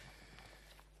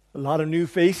A lot of new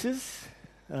faces.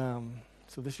 So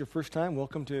this is your first time,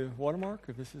 welcome to Watermark.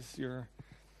 If this is your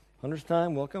 100th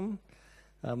time, welcome.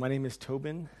 My name is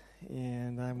Tobin,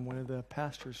 and I'm one of the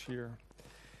pastors here.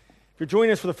 If you're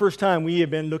joining us for the first time, we have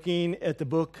been looking at the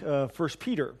book of 1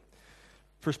 Peter.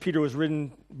 1 Peter was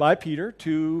written by Peter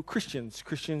to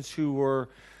Christians who were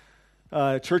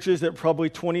churches that were probably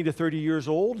 20 to 30 years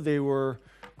old. They were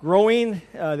growing,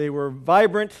 they were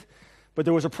vibrant, but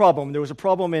there was a problem. There was a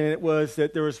problem, and it was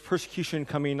that there was persecution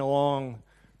coming along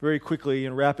very quickly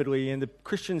and rapidly, and the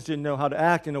Christians didn't know how to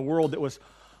act in a world that was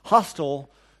hostile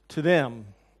to them.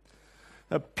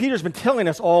 Peter's been telling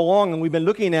us all along, and we've been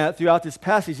looking at throughout this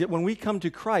passage, that when we come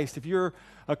to Christ, if you're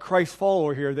a Christ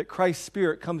follower here, that Christ's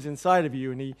Spirit comes inside of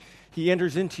you, and He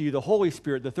enters into you, the Holy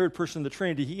Spirit, the third person of the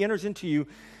Trinity. He enters into you,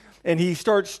 and He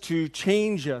starts to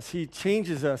change us. He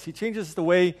changes us. He changes the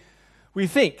way we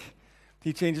think.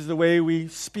 He changes the way we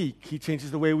speak. He changes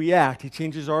the way we act. He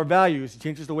changes our values. He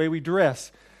changes the way we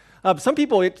dress. Some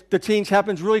people, the change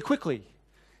happens really quickly.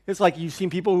 It's like you've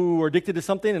seen people who are addicted to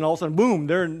something, and all of a sudden, boom,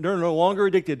 they're no longer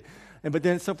addicted. But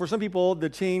then for some people, the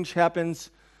change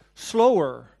happens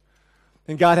slower.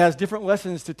 And God has different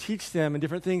lessons to teach them and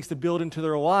different things to build into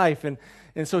their life. And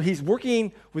so He's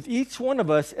working with each one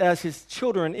of us as His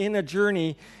children in a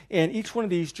journey, and each one of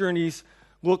these journeys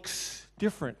looks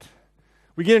different.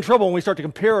 We get in trouble when we start to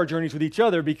compare our journeys with each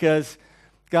other because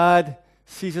God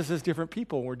sees us as different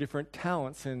people. We're different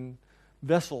talents and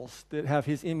vessels that have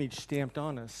His image stamped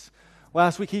on us.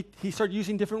 Last week, he started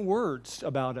using different words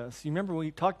about us. You remember we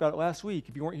talked about it last week.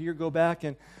 If you weren't here, go back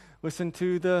and listen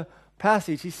to the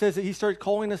passage. He says that He started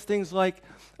calling us things like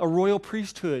a royal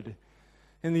priesthood.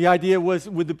 And the idea was,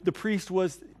 with the priest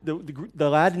was, the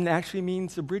Latin actually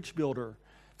means a bridge builder.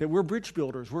 That we're bridge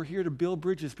builders. We're here to build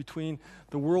bridges between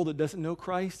the world that doesn't know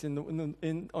Christ and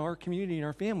in our community and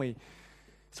our family.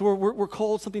 So we're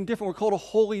called something different. We're called a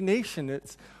holy nation.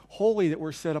 It's holy that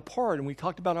we're set apart. And we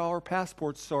talked about how our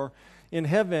passports are in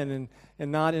heaven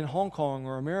and not in Hong Kong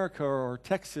or America or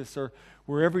Texas or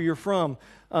wherever you're from.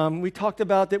 We talked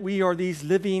about that we are these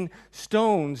living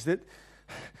stones, that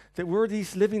we're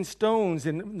these living stones,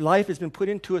 and life has been put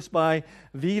into us by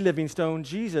the living stone,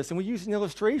 Jesus. And we used an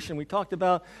illustration. We talked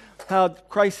about how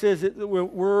Christ says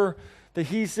that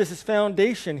He's this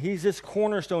foundation, He's this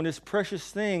cornerstone, this precious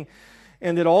thing,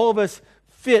 and that all of us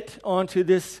fit onto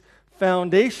this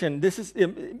foundation.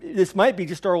 This might be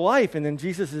just our life, and then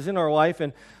Jesus is in our life,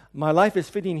 and my life is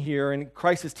fitting here, and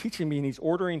Christ is teaching me, and He's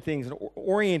ordering things and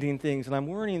orienting things, and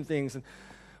I'm learning things.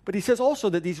 But He says also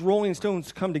that these rolling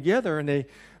stones come together, and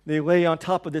they lay on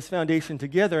top of this foundation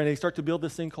together, and they start to build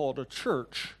this thing called a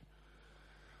church.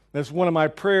 That's one of my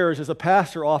prayers as a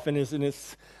pastor often is, and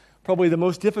it's probably the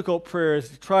most difficult prayer, is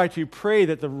to try to pray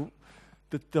that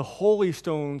the holy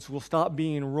stones will stop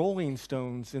being rolling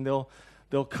stones, and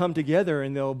they'll come together,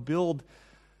 and they'll build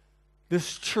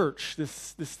this church,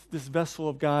 this vessel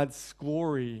of God's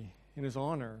glory and His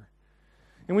honor.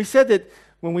 And we said that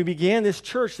when we began this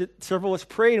church, that several of us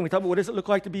prayed, and we thought, well, what does it look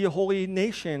like to be a holy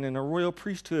nation and a royal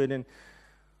priesthood and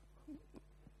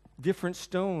different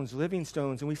stones, living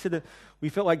stones? And we said that we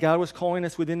felt like God was calling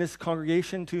us within this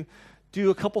congregation to do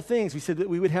a couple things. We said that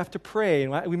we would have to pray,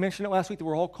 and we mentioned it last week that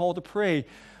we're all called to pray.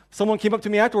 Someone came up to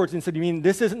me afterwards and said, you mean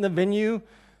this isn't the venue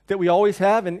that we always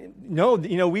have? And no,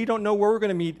 we don't know where we're going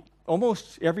to meet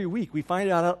almost every week. We find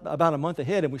out about a month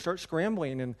ahead, and we start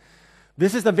scrambling, and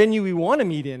this is the venue we want to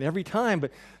meet in every time,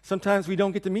 but sometimes we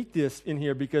don't get to meet this in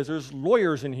here because there's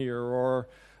lawyers in here or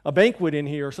a banquet in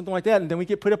here or something like that, and then we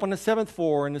get put up on the 7th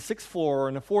floor and the 6th floor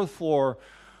and the 4th floor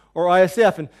or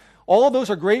ISF, and all of those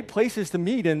are great places to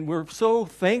meet, and we're so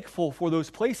thankful for those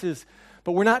places,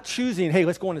 but we're not choosing, hey,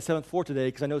 let's go on the 7th floor today,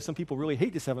 because I know some people really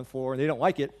hate the 7th floor and they don't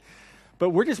like it,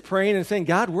 but we're just praying and saying,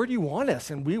 God, where do you want us?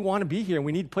 And we want to be here, and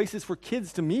we need places for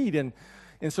kids to meet, and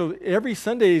so every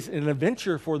Sunday is an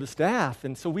adventure for the staff.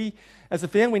 And so we, as a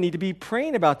family, need to be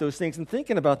praying about those things and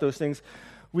thinking about those things.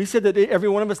 We said that every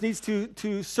one of us needs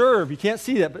to serve. You can't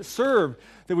see that, but serve.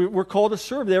 That we're called to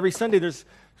serve. That every Sunday there's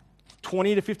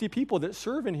 20 to 50 people that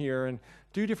serve in here and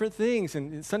do different things.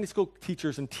 And Sunday school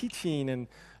teachers and teaching and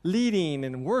leading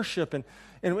and worship.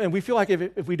 And we feel like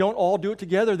if we don't all do it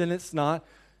together, then it's not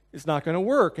going to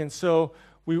work. And so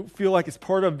we feel like it's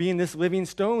part of being this living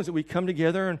stones that we come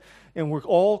together and we're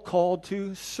all called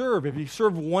to serve. If you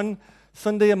serve one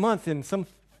Sunday a month in some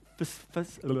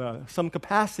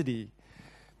capacity,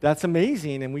 that's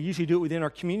amazing. And we usually do it within our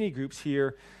community groups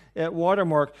here at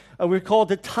Watermark. We're called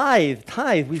to tithe.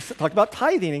 We talked about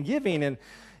tithing and giving,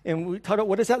 and we talked about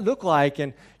what does that look like.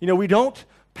 And, we don't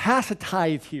pass a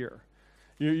tithe here.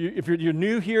 If you're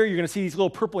new here, you're going to see these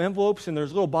little purple envelopes, and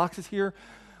there's little boxes here.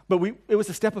 But it was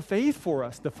a step of faith for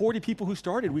us. The 40 people who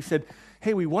started, we said,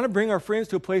 hey, we want to bring our friends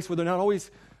to a place where they're not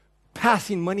always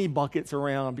passing money buckets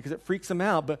around because it freaks them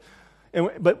out. But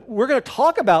we're going to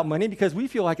talk about money because we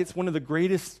feel like it's one of the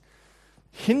greatest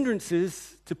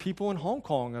hindrances to people in Hong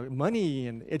Kong, money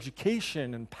and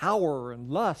education and power and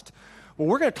lust. Well,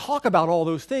 we're going to talk about all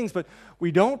those things, but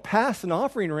we don't pass an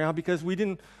offering around because we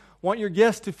didn't want your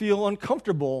guests to feel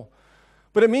uncomfortable.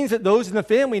 But it means that those in the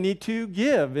family need to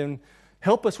give and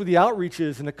help us with the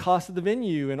outreaches and the cost of the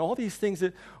venue and all these things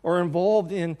that are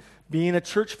involved in being a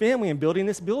church family and building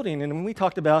this building. And when we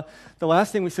talked about the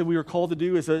last thing we said we were called to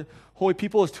do as a holy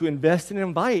people is to invest and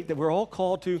invite, that we're all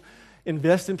called to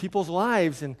invest in people's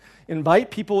lives and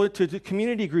invite people to the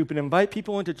community group and invite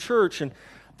people into church. And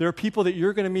there are people that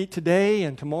you're going to meet today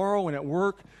and tomorrow and at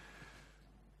work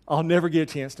I'll never get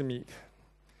a chance to meet.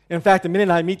 In fact, the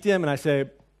minute I meet them and I say,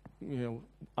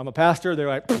 I'm a pastor, they're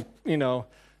like,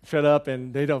 shut up,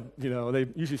 and they don't, they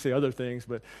usually say other things,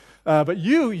 but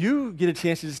you get a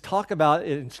chance to just talk about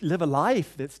it and live a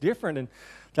life that's different, and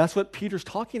that's what Peter's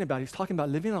talking about. He's talking about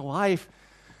living a life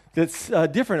that's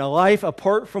different, a life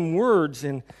apart from words,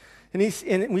 and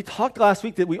we talked last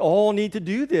week that we all need to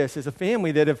do this as a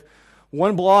family, that if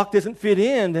one block doesn't fit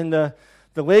in, then the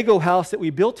Lego house that we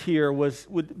built here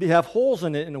would have holes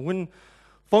in it, and it wouldn't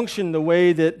function the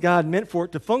way that God meant for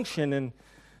it to function, and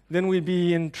then we'd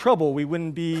be in trouble. We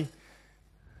wouldn't be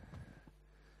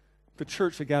the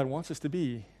church that God wants us to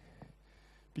be,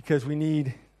 because we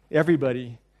need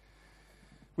everybody.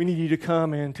 We need you to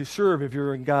come and to serve if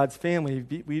you're in God's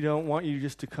family. We don't want you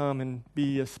just to come and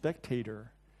be a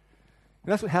spectator.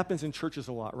 And that's what happens in churches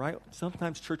a lot, right?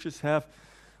 Sometimes churches have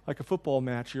like a football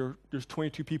match. There's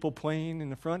 22 people playing in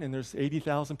the front, and there's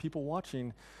 80,000 people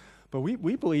watching. But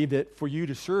we believe that for you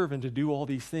to serve and to do all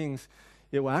these things,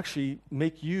 it will actually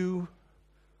make you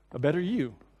a better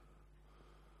you.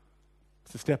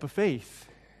 It's a step of faith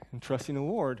and trusting the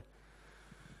Lord.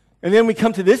 And then we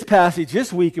come to this passage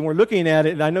this week, and we're looking at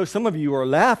it, and I know some of you are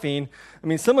laughing. I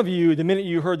mean, some of you, the minute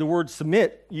you heard the word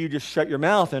submit, you just shut your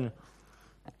mouth and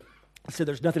said,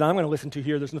 there's nothing I'm going to listen to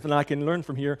here. There's nothing I can learn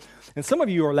from here. And some of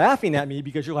you are laughing at me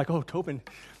because you're like, oh, Tobin,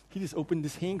 he just opened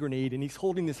this hand grenade, and he's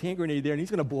holding this hand grenade there, and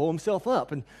he's going to blow himself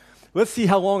up. And let's see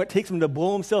how long it takes him to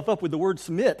blow himself up with the word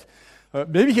submit.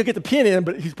 Maybe he'll get the pin in,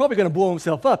 but he's probably going to blow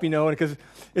himself up, because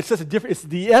it's just it's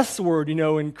the S word,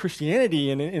 in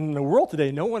Christianity and in the world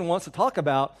today. No one wants to talk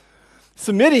about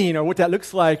submitting or what that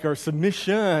looks like or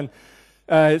submission.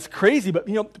 It's crazy, but,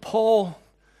 Paul,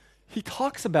 he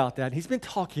talks about that. He's been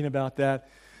talking about that,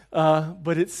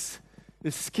 but it's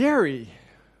scary.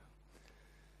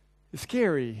 It's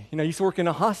scary. I used to work in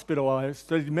a hospital. I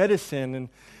studied medicine, and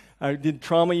I did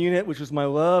trauma unit, which was my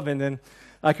love, and then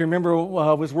I can remember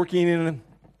I was working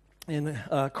in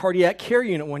a cardiac care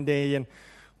unit one day and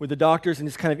with the doctors and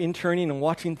just kind of interning and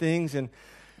watching things, and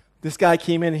this guy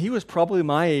came in, and he was probably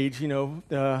my age,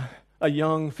 a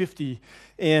young 50,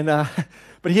 and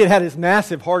but he had his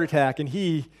massive heart attack, and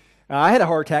I had a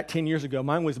heart attack 10 years ago.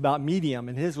 Mine was about medium,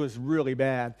 and his was really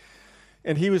bad.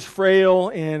 And he was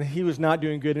frail, and he was not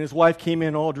doing good. And his wife came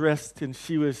in all dressed, and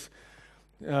she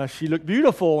looked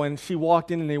beautiful. And she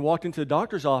walked in, and they walked into the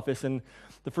doctor's office. And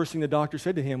the first thing the doctor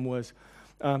said to him was,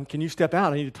 can you step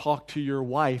out? I need to talk to your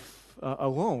wife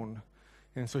alone.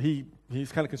 And so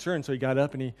he's kind of concerned. So he got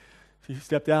up, and he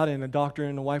stepped out, and the doctor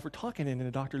and the wife were talking. And the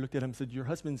doctor looked at him and said, your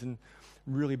husband's in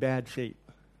really bad shape.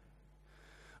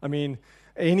 I mean,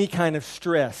 any kind of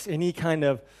stress, any kind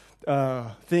of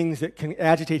things that can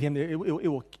agitate him, it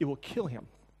will kill him.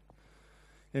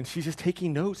 And she's just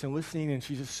taking notes and listening, and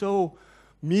she's just so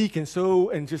meek and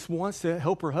just wants to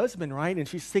help her husband, right? And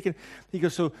he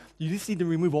goes, so you just need to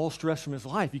remove all stress from his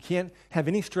life. You can't have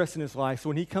any stress in his life. So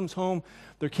when he comes home,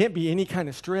 there can't be any kind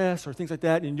of stress or things like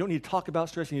that, and you don't need to talk about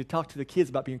stress. You need to talk to the kids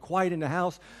about being quiet in the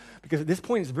house, because at this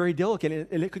point it's very delicate,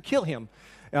 and it could kill him.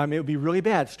 It would be really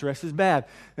bad. Stress is bad.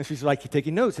 And she's like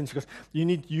taking notes, and she goes, you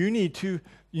need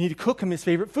to cook him his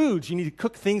favorite foods. You need to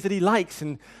cook things that he likes,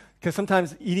 and because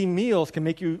sometimes eating meals can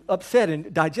make you upset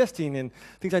and digesting and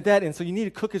things like that. And so you need to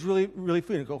cook his really, really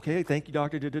food. And go, okay, thank you,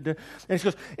 doctor. And she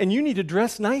goes, and you need to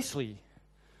dress nicely.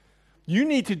 You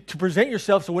need to present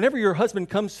yourself so whenever your husband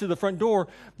comes to the front door,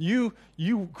 you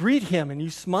greet him and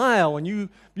you smile and you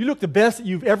look the best that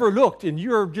you've ever looked, and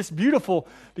you're just beautiful,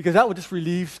 because that will just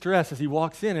relieve stress as he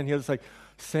walks in, and he'll just like,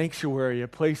 sanctuary, a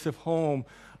place of home,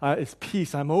 it's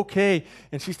peace, I'm okay.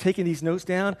 And she's taking these notes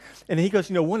down, and he goes,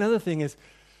 one other thing is,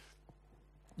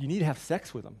 you need to have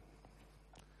sex with him.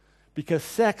 because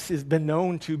sex has been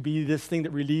known to be this thing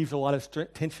that relieves a lot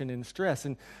of tension and stress.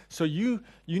 And so you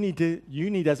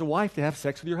need as a wife to have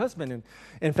sex with your husband. And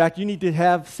in fact, you need to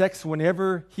have sex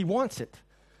whenever he wants it.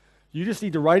 You just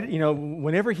need to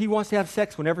whenever he wants to have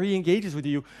sex, whenever he engages with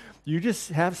you, you just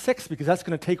have sex, because that's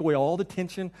going to take away all the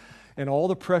tension and all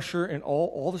the pressure and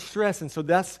all the stress. And so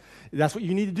that's what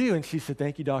you need to do. And she said,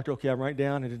 "Thank you, doctor. Okay, I'm writing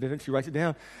down." And she writes it down.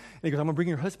 And he goes, "I'm going to bring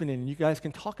your husband in, and you guys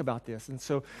can talk about this." And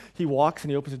so he walks,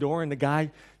 and he opens the door, and the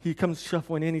guy, he comes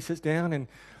shuffling in. He sits down, and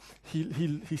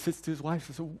he sits to his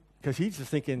wife, because he's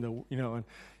just thinking, and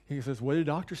he says, "What did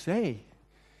the doctor say?"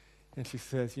 And she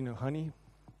says, "Honey,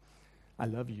 I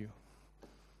love you,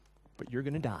 but you're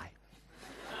going to die."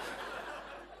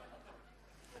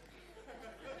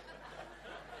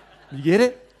 You get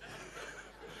it?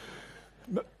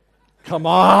 Come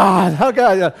on. How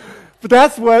God? But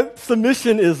that's what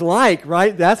submission is like,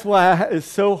 right? That's why it's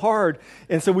so hard.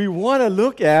 And so we want to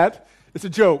look at, it's a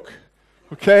joke,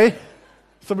 okay?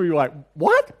 Some of you are like,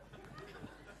 what?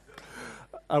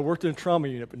 I worked in a trauma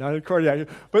unit, but not in a cardiac unit.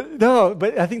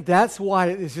 But I think that's why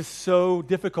it's just so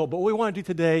difficult. But what we want to do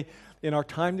today in our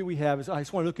time that we have is I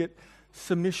just want to look at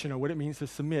submission, or what it means to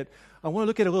submit. I want to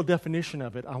look at a little definition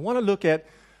of it. I want to look at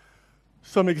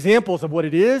some examples of what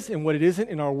it is and what it isn't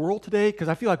in our world today, because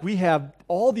I feel like we have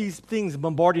all these things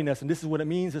bombarding us, and this is what it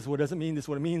means, this is what it doesn't mean, this is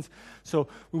what it means. So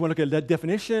we want to look at that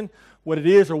definition, what it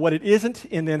is or what it isn't,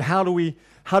 and then how do we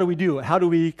do it? How do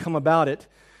we come about it?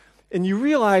 And you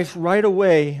realize right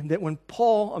away that when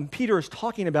Peter is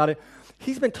talking about it,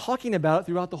 he's been talking about it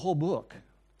throughout the whole book.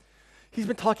 He's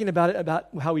been talking about it, about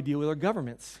how we deal with our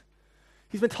governments.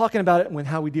 He's been talking about it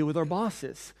how we deal with our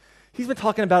bosses. He's been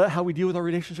talking about how we deal with our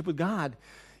relationship with God.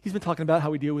 He's been talking about how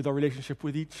we deal with our relationship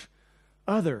with each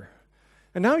other.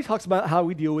 And now he talks about how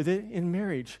we deal with it in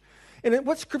marriage. And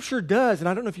what Scripture does, and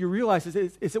I don't know if you realize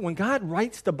this, is that when God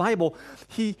writes the Bible,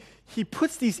 he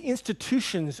puts these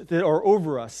institutions that are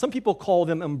over us. Some people call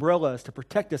them umbrellas to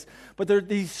protect us, but they're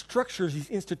these structures, these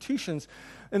institutions.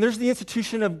 And there's the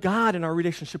institution of God and our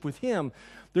relationship with Him.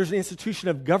 There's the institution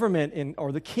of government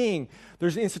or the king.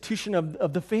 There's the institution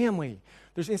of the family.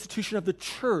 There's the institution of the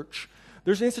church.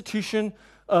 There's the institution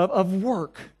of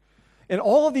work. And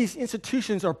all of these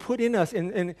institutions are put in us,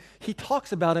 and he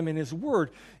talks about them in his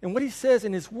word. And what he says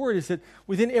in his word is that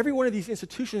within every one of these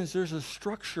institutions, there's a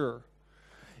structure.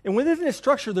 And within this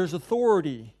structure, there's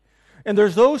authority. And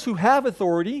there's those who have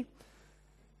authority,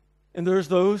 and there's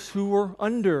those who are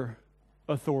under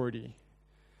authority.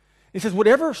 He says,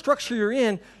 whatever structure you're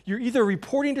in, you're either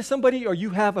reporting to somebody or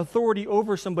you have authority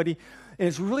over somebody. And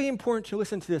it's really important to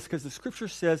listen to this, because the Scripture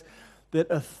says that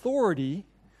authority,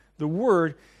 the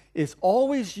word, is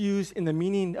always used in the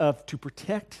meaning of to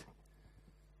protect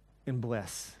and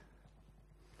bless.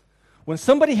 When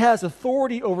somebody has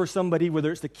authority over somebody, whether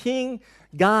it's the king,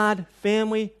 God,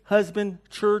 family, husband,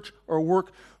 church, or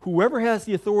work, whoever has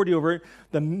the authority over it,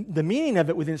 the meaning of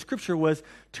it within Scripture was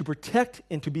to protect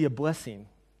and to be a blessing.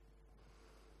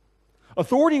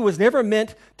 Authority was never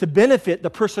meant to benefit the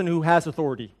person who has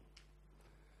authority.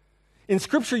 In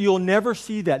Scripture, you'll never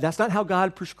see that. That's not how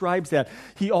God prescribes that.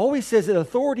 He always says that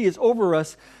authority is over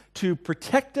us to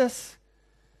protect us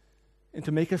and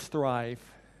to make us thrive.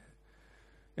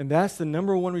 And that's the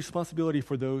number one responsibility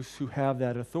for those who have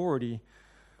that authority.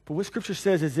 But what Scripture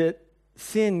says is that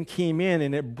sin came in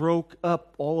and it broke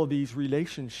up all of these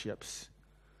relationships.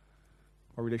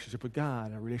 Our relationship with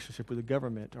God, our relationship with the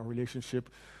government, our relationship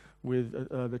with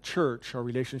the church, our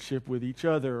relationship with each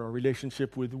other, our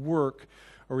relationship with work,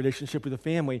 our relationship with the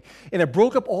family. And it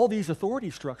broke up all these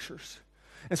authority structures.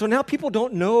 And so now people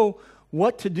don't know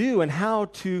what to do and how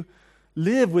to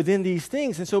live within these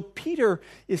things. And so Peter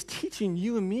is teaching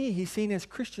you and me, he's saying as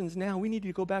Christians now, we need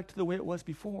to go back to the way it was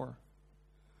before.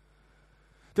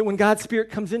 That when God's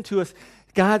Spirit comes into us,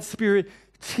 God's Spirit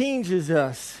changes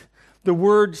us. The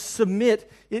word submit,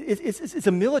 it's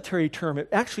a military term. It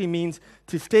actually means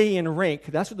to stay in rank.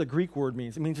 That's what the Greek word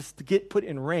means. It means just to get put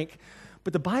in rank.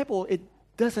 But the Bible, it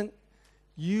doesn't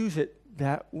use it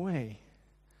that way.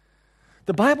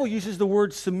 The Bible uses the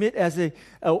word submit as an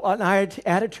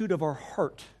attitude of our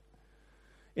heart,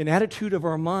 an attitude of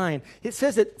our mind. It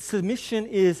says that submission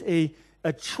is a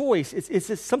choice. It's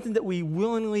just something that we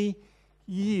willingly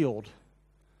yield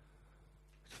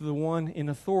to the one in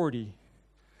authority.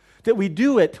 That we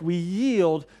do it, we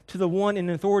yield to the one in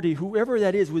authority, whoever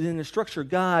that is within the structure,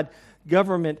 God,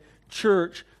 government,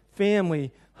 church,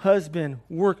 family, husband,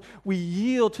 work. We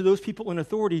yield to those people in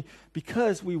authority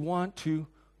because we want to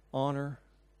honor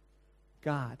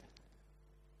God.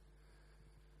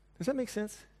 Does that make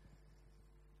sense?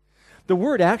 The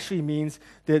word actually means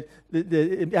it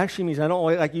actually means, I don't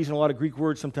like using a lot of Greek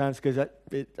words sometimes because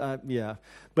yeah.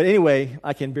 But anyway,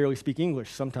 I can barely speak English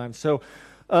sometimes. So,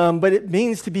 but it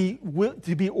means to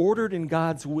be ordered in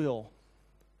God's will.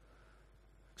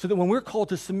 So that when we're called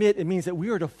to submit, it means that we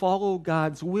are to follow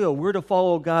God's will. We're to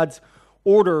follow God's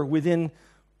order within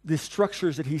the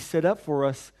structures that He set up for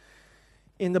us.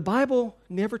 And the Bible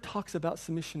never talks about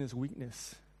submission as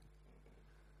weakness.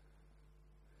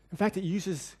 In fact, it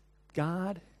uses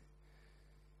God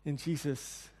and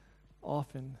Jesus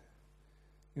often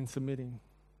in submitting.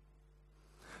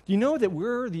 Do you know that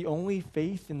we're the only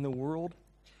faith in the world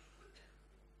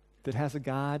that has a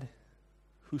God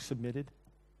who submitted?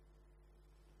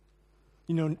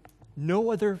 You know,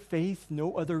 no other faith,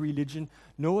 no other religion,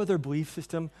 no other belief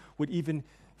system would even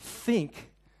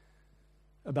think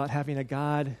about having a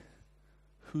God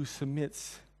who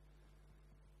submits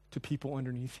to people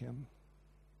underneath Him.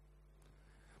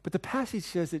 But the passage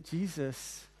says that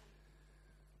Jesus,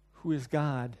 who is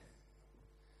God,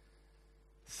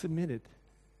 submitted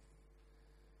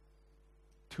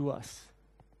to us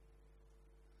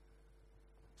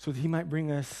so that He might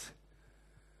bring us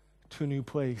to a new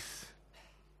place.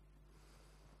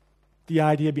 The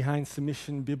idea behind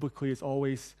submission biblically is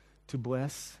always to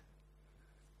bless,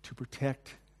 to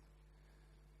protect,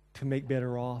 to make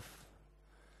better off.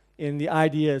 And the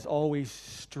idea is always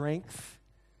strength,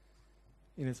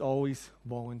 and it's always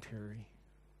voluntary.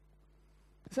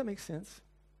 Does that make sense?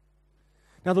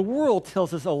 Now, the world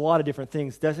tells us a lot of different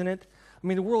things, doesn't it? I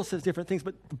mean, the world says different things,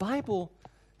 but the Bible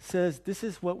says this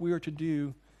is what we are to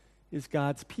do as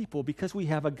God's people because we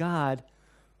have a God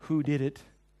who did it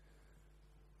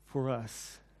for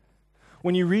us.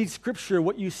 When you read Scripture,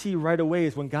 what you see right away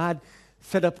is when God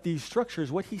set up these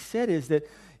structures, what He said is that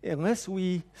unless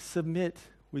we submit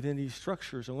within these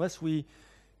structures, unless we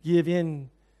give in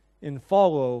and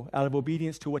follow out of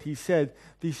obedience to what He said,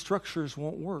 these structures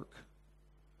won't work.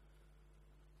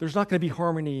 There's not going to be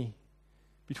harmony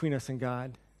between us and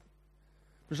God.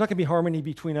 There's not going to be harmony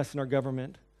between us and our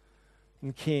government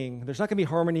and king. There's not going to be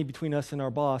harmony between us and our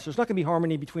boss. There's not going to be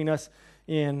harmony between us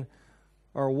and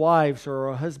our wives or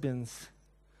our husbands.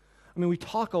 I mean, we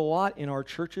talk a lot in our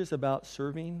churches about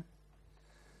serving,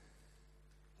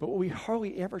 but what we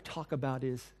hardly ever talk about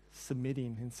is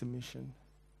submitting and submission.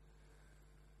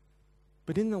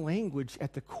 But in the language,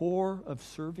 at the core of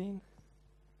serving,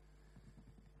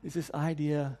 is this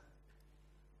idea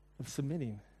of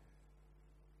submitting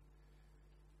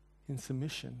and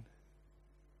submission.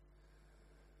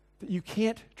 That you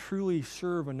can't truly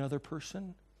serve another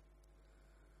person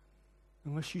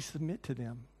unless you submit to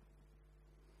them.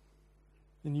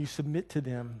 And you submit to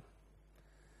them.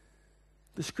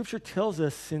 The Scripture tells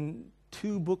us in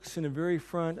 2 books in the very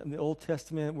front of the Old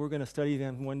Testament, we're going to study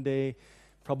them one day,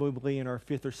 probably in our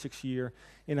 5th or 6th year.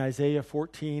 In Isaiah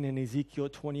 14 and Ezekiel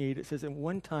 28, it says, at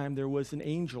one time there was an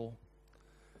angel.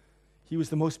 He was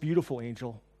the most beautiful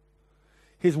angel.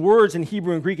 His words in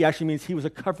Hebrew and Greek actually means he was a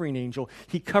covering angel.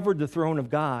 He covered the throne of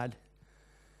God.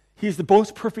 He is the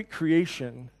most perfect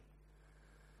creation.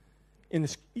 In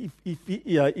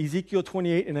Ezekiel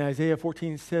 28 and Isaiah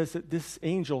 14 says that this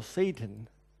angel, Satan,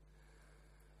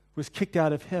 was kicked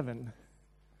out of heaven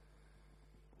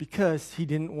because he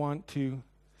didn't want to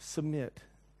submit.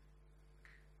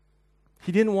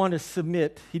 He didn't want to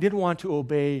submit. He didn't want to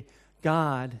obey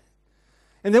God.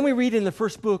 And then we read in the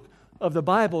first book of the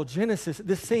Bible, Genesis,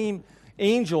 this same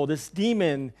angel, this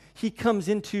demon, he comes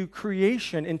into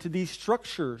creation, into these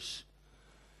structures.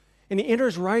 And he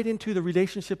enters right into the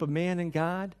relationship of man and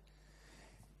God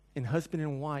and husband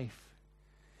and wife.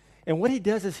 And what he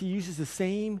does is he uses the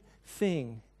same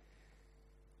thing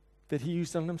that he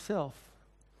used on himself.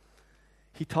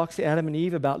 He talks to Adam and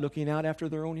Eve about looking out after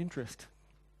their own interest.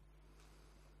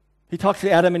 He talks to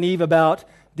Adam and Eve about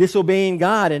disobeying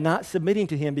God and not submitting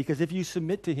to Him, because if you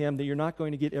submit to Him, then you're not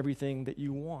going to get everything that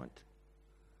you want.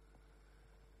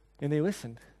 And they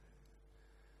listened.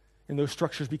 And those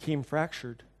structures became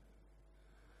fractured.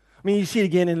 I mean, you see it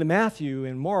again in Matthew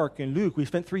and Mark and Luke. We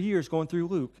spent 3 years going through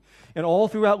Luke. And all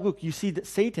throughout Luke, you see that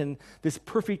Satan, this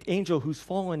perfect angel who's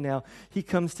fallen now, he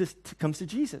comes to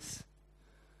Jesus.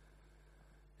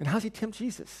 And how does he tempt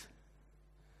Jesus?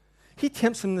 He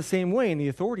tempts him the same way in the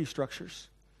authority structures.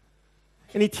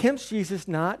 And he tempts Jesus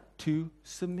not to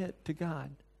submit to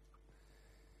God.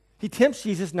 He tempts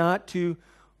Jesus not to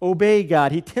obey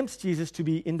God. He tempts Jesus to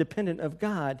be independent of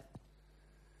God.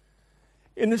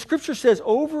 And the Scripture says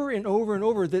over and over and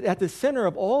over that at the center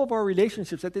of all of our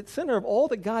relationships, at the center of all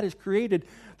that God has created,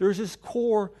 there's this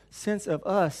core sense of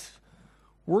us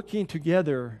working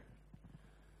together,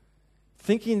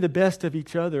 thinking the best of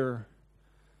each other,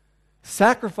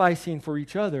 sacrificing for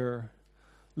each other,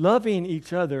 loving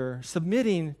each other,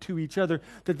 submitting to each other,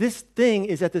 that this thing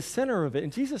is at the center of it.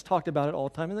 And Jesus talked about it all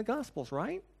the time in the Gospels,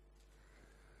 right?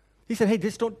 He said, hey,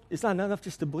 it's not enough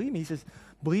just to believe me. He says,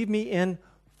 believe me and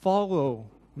follow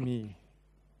me.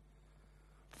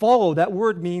 Follow, that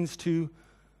word means to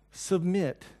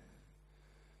submit.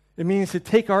 It means to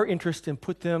take our interests and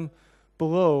put them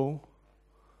below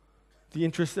the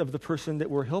interests of the person that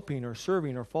we're helping or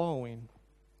serving or following.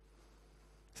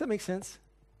 Does that make sense?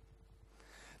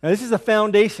 Now, this is a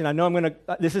foundation. I know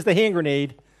this is the hand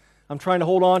grenade. I'm trying to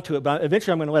hold on to it, but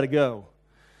eventually I'm going to let it go.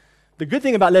 The good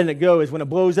thing about letting it go is when it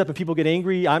blows up and people get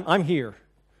angry, I'm here.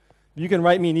 You can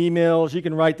write me in emails. You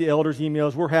can write the elders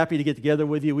emails. We're happy to get together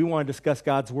with you. We want to discuss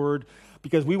God's word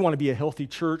because we want to be a healthy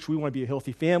church. We want to be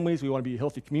healthy families. We want to be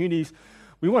healthy communities.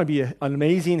 We want to be an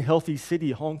amazing, healthy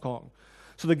city, Hong Kong.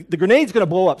 So the grenade's going to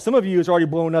blow up. Some of you is already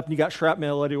blown up and you got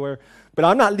shrapnel everywhere, but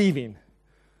I'm not leaving.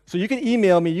 So you can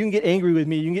email me. You can get angry with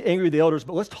me. You can get angry with the elders,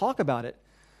 but let's talk about it.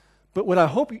 But what I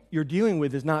hope you're dealing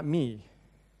with is not me.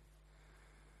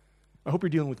 I hope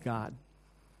you're dealing with God.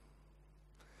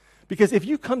 Because if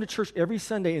you come to church every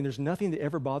Sunday and there's nothing that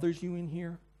ever bothers you in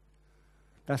here,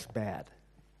 that's bad.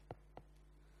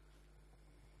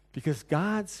 Because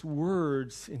God's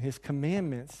words and his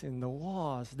commandments and the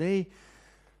laws, they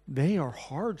are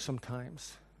hard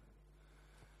sometimes.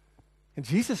 And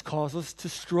Jesus calls us to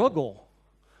struggle.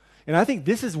 And I think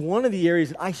this is one of the areas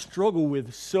that I struggle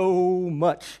with so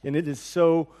much, and it is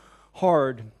so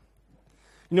hard.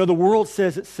 You know, the world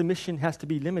says that submission has to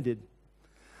be limited.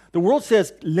 The world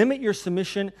says, limit your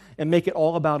submission and make it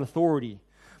all about authority.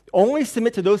 Only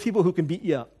submit to those people who can beat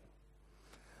you up.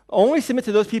 Only submit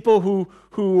to those people who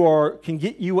can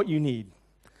get you what you need.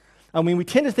 I mean, we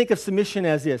tend to think of submission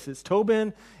as this. It's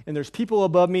Tobin, and there's people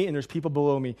above me, and there's people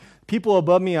below me. People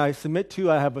above me I submit to.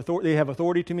 They have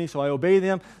authority to me, so I obey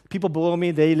them. People below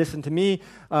me, they listen to me.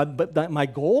 But my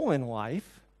goal in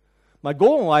life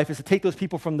is to take those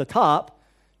people from the top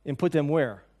and put them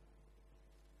where?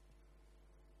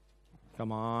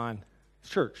 Come on.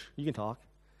 It's church. You can talk.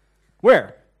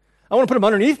 Where? I want to put them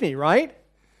underneath me, right?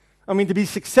 I mean, to be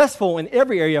successful in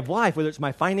every area of life, whether it's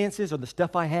my finances or the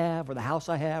stuff I have or the house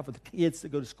I have or the kids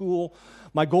that go to school,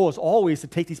 my goal is always to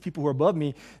take these people who are above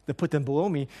me and put them below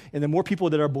me. And the more people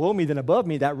that are below me than above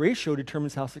me, that ratio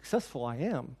determines how successful I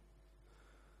am.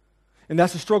 And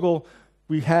that's a struggle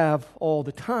we have all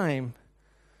the time.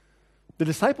 The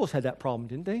disciples had that problem,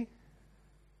 didn't they?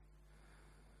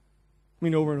 I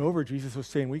mean, over and over, Jesus was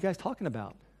saying, what are you guys talking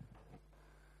about?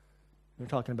 They're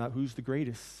talking about who's the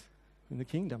greatest in the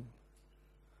kingdom.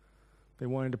 They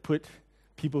wanted to put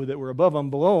people that were above them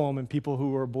below them and people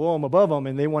who were below them above them,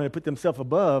 and they wanted to put themselves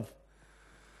above.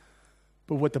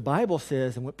 But what the Bible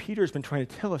says and what Peter's been trying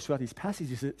to tell us throughout these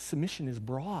passages is that submission is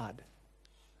broad.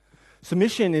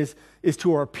 Submission is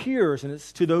to our peers, and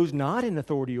it's to those not in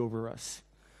authority over us.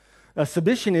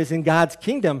 Submission is in God's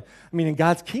kingdom. I mean, in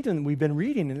God's kingdom, we've been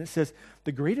reading, and it says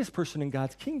the greatest person in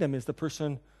God's kingdom is the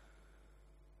person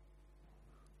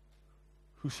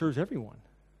who serves everyone.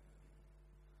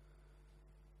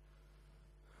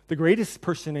 The greatest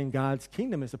person in God's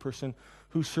kingdom is the person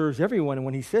who serves everyone. And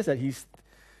when he says that, he's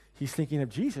thinking of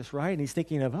Jesus, right? And he's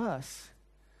thinking of us.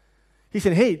 He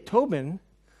said, hey, Tobin,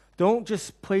 don't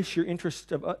just place your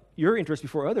interest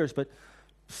before others, but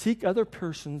seek other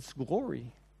person's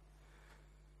glory.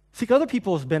 Seek other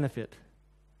people's benefit.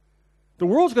 The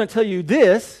world's going to tell you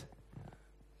this,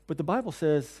 but the Bible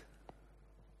says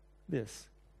this.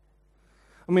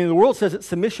 I mean, the world says that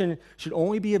submission should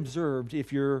only be observed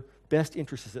if your best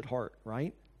interest is at heart,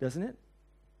 right? Doesn't it?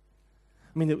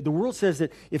 I mean, the world says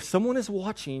that if someone is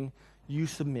watching, you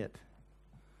submit.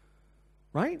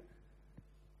 Right?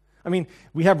 I mean,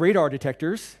 we have radar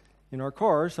detectors in our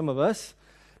cars, some of us,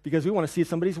 because we want to see if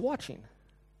somebody's watching.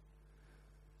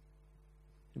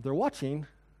 If they're watching,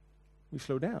 we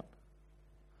slow down.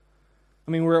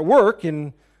 I mean, we're at work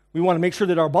and we want to make sure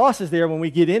that our boss is there when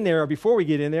we get in there or before we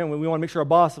get in there, and we want to make sure our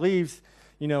boss leaves,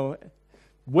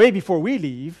 way before we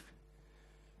leave,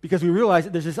 because we realize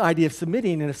that there's this idea of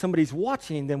submitting, and if somebody's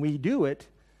watching, then we do it.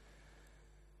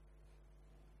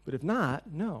 But if not,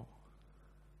 no.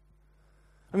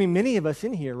 I mean, many of us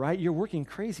in here, right, you're working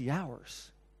crazy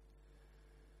hours.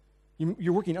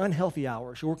 You're working unhealthy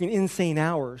hours. You're working insane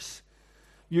hours.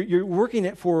 You're working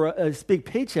it for a big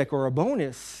paycheck or a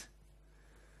bonus.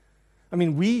 I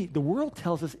mean, the world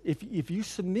tells us if you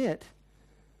submit,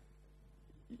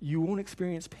 you won't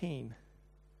experience pain.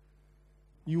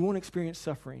 You won't experience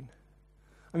suffering.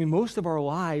 I mean, most of our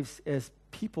lives as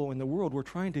people in the world, we're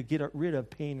trying to get rid of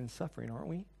pain and suffering, aren't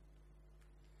we?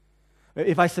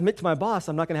 If I submit to my boss,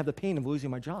 I'm not going to have the pain of losing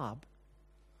my job.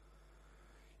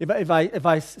 If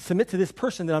I submit to this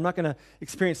person, then I'm not going to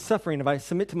experience suffering. If I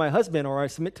submit to my husband or I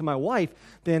submit to my wife,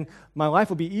 then my life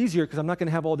will be easier because I'm not going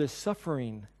to have all this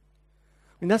suffering.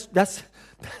 I mean,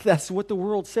 that's what the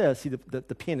world says. See,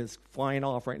 the pin is flying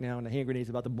off right now, and the hand grenade is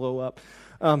about to blow up.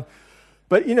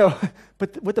 But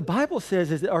what the Bible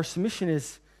says is that our submission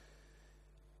is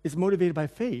motivated by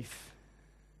faith.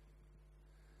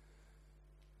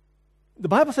 The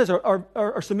Bible says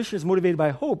our submission is motivated by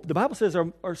hope. The Bible says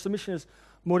our submission is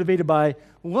motivated by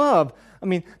love. I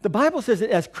mean, the Bible says that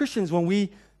as Christians, when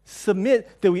we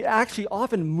submit, that we actually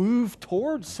often move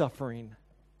towards suffering.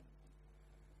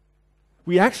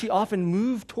 We actually often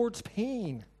move towards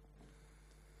pain.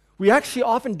 We actually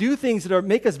often do things that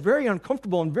make us very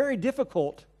uncomfortable and very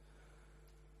difficult.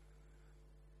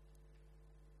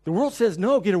 The world says,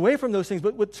 no, get away from those things.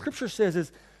 But what Scripture says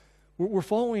is we're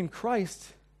following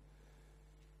Christ.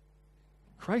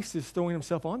 Christ is throwing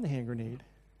himself on the hand grenade.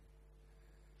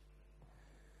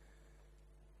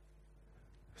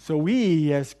 So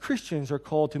we, as Christians, are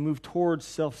called to move towards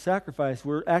self-sacrifice.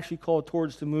 We're actually called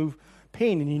towards to move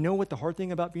pain. And you know what the hard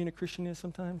thing about being a Christian is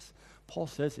sometimes? Paul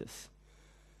says this.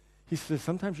 He says,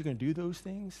 sometimes you're going to do those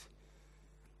things,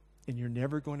 and you're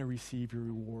never going to receive your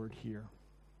reward here.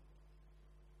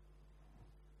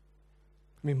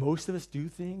 I mean, most of us do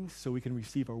things so we can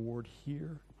receive our reward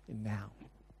here and now.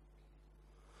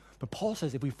 But Paul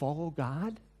says if we follow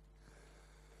God,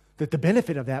 that the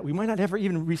benefit of that, we might not ever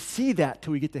even receive that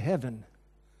till we get to heaven.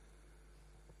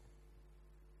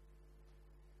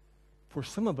 For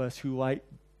some of us who like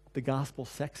the gospel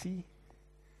sexy,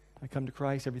 I come to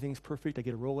Christ, everything's perfect, I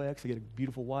get a Rolex, I get a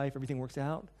beautiful wife, everything works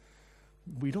out.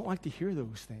 We don't like to hear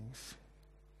those things.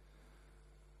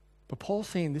 But Paul's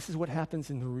saying this is what happens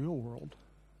in the real world.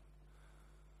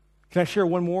 Can I share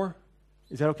one more?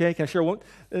 Is that okay? Can I share one?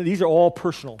 These are all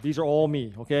personal. These are all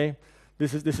me, okay?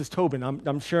 This is Tobin.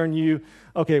 I'm sharing you,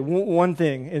 okay, one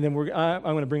thing, and then I'm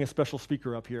going to bring a special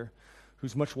speaker up here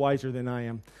who's much wiser than I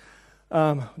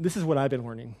am. This is what I've been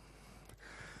learning.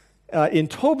 In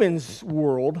Tobin's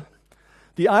world,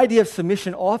 the idea of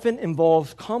submission often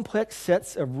involves complex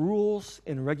sets of rules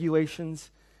and regulations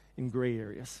in gray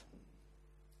areas.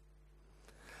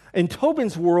 In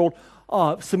Tobin's world,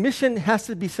 submission has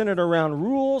to be centered around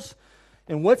rules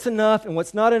and what's enough and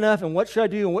what's not enough and what should I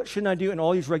do and what shouldn't I do and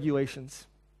all these regulations.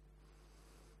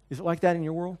 Is it like that in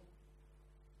your world?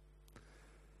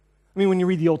 I mean, when you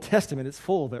read the Old Testament, it's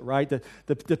full of it, right?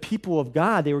 The people of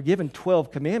God, they were given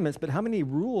 12 commandments, but how many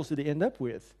rules did they end up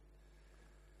with?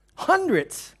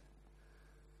 Hundreds.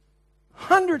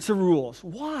 Hundreds of rules.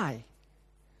 Why?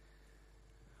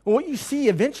 Well, what you see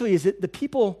eventually is that the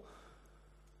people,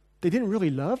 they didn't really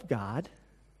love God.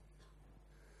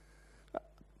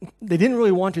 They didn't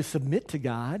really want to submit to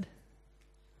God.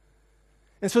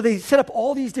 And so they set up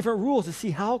all these different rules to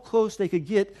see how close they could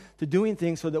get to doing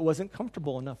things so that it wasn't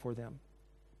comfortable enough for them.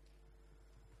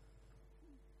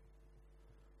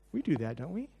 We do that,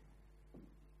 don't we?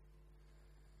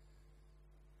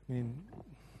 I mean,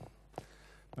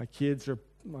 my kids are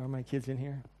my kids in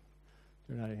here?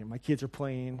 They're not in here. My kids are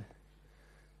playing.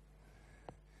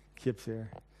 Kip's there.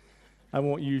 I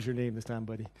won't use your name this time,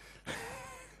 buddy.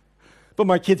 But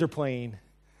my kids are playing.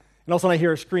 And all of a sudden I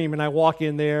hear a scream, and I walk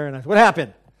in there, and I say, what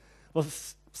happened? Well,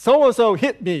 so-and-so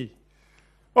hit me.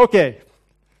 Okay.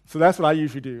 So that's what I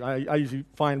usually do. I usually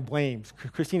find blames.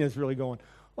 Christina's really going,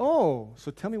 oh,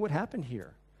 so tell me what happened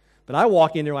here. But I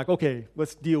walk in there like, okay,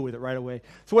 let's deal with it right away.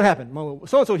 So what happened?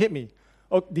 So-and-so hit me.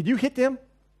 Oh, did you hit them?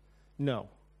 No.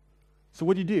 So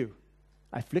what did you do?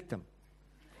 I flicked them.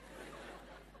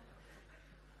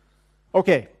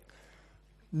 Okay.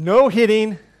 No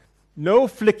hitting, no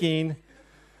flicking.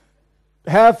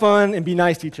 Have fun and be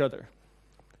nice to each other.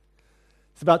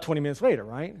 It's about 20 minutes later,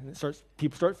 right? And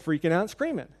people start freaking out and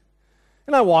screaming.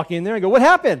 And I walk in there and I go, what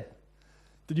happened?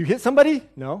 Did you hit somebody?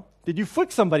 No. Did you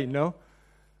flick somebody? No.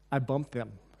 I bumped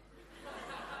them.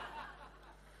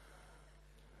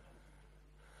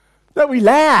 That we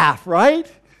laugh, right?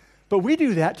 But we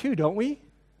do that too, don't we?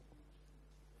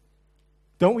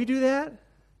 Don't we do that?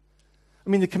 I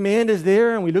mean, the command is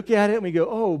there and we look at it and we go,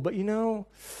 oh, but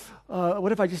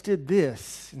what if I just did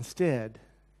this instead?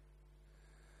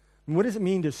 And what does it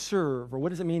mean to serve? Or what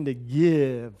does it mean to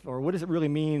give? Or what does it really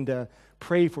mean to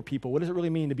pray for people? What does it really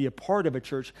mean to be a part of a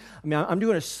church? I mean, I'm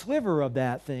doing a sliver of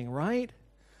that thing, right?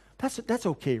 That's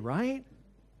okay, right?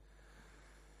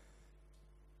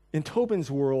 In Tobin's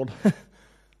world,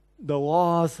 the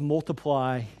laws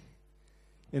multiply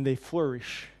and they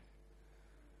flourish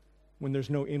when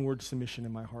there's no inward submission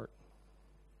in my heart.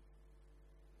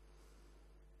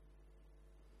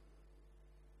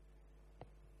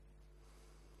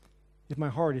 if my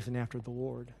heart isn't after the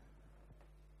Lord,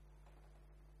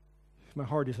 if my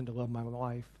heart isn't to love my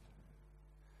wife,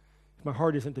 if my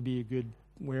heart isn't to be a good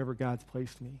wherever God's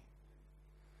placed me,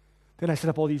 then I set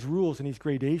up all these rules and these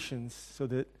gradations so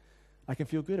that I can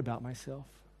feel good about myself.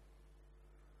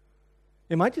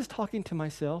 Am I just talking to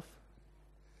myself?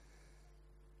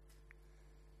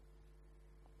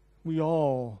 We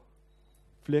all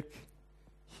flick,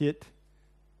 hit,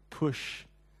 push,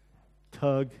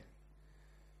 tug,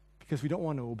 because we don't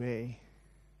want to obey.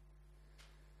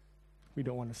 We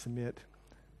don't want to submit.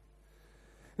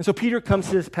 And so Peter comes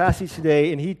to this passage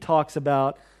today, and he talks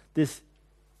about this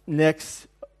next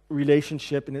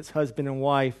relationship, and it's husband and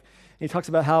wife. And he talks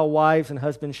about how wives and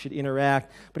husbands should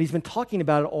interact, but he's been talking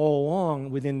about it all along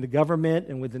within the government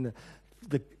and within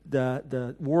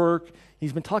the work.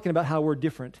 He's been talking about how we're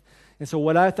different. And so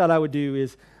what I thought I would do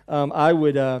is I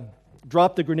would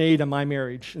drop the grenade on my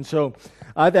marriage. And so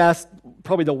I've asked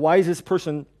probably the wisest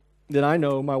person that I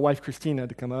know, my wife Christina,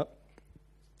 to come up.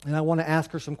 And I want to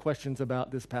ask her some questions about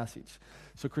this passage.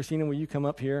 So Christina, will you come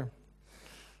up here?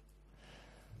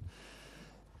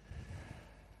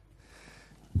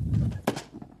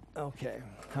 Okay.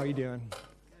 How are you doing?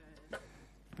 Good.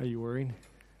 Are you worried?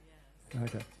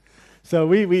 Yes. Okay. So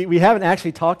we haven't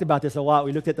actually talked about this a lot.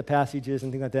 We looked at the passages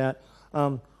and things like that.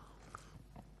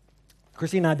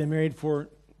 Christy and I have been married for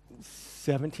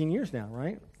 17 years now,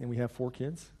 right? And we have 4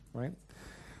 kids, right?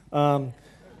 And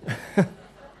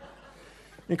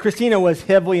Christina was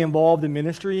heavily involved in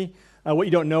ministry. What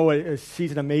you don't know is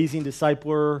she's an amazing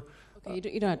discipler. Okay,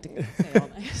 you don't have to say all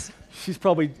that. She's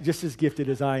probably just as gifted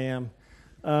as I am.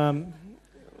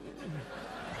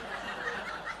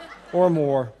 Or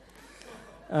more.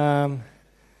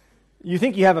 You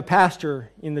think you have a pastor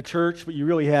in the church, but you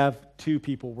really have 2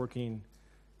 people working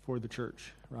for the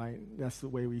church, right? That's the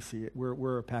way we see it.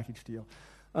 We're a package deal.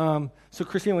 So,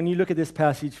 Christina, when you look at this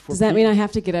passage... Does that mean I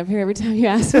have to get up here every time you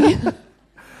ask me?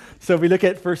 So if we look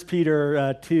at 1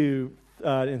 Peter 2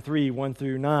 and 3, 1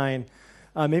 through 9,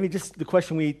 maybe just the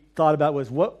question we thought about was,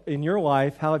 what in your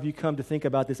life, how have you come to think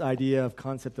about this idea of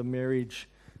concept of marriage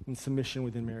and submission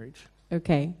within marriage?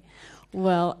 Okay.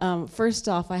 Well, first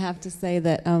off, I have to say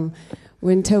that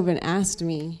when Tobin asked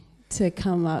me to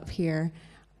come up here,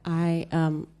 I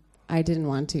didn't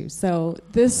want to. So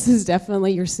this is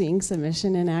definitely, you're seeing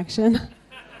submission in action.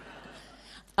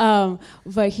 But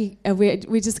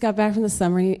we just got back from the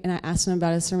summer, and I asked him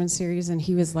about his sermon series, and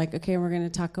he was like, "Okay, we're going to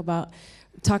talk about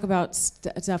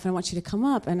stuff, and I want you to come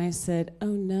up." And I said, "Oh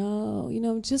no,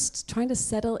 I'm just trying to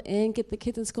settle in, get the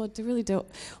kids in school. I really don't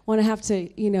want to have to,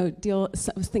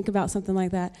 think about something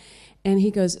like that." And he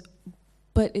goes,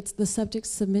 "But it's the subject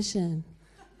submission."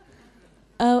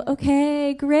 Oh,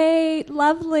 okay, great,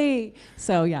 lovely.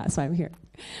 So I'm here.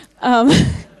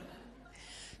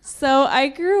 So I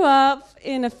grew up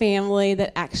in a family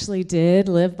that actually did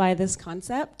live by this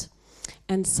concept.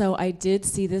 And so I did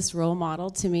see this role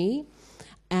model to me.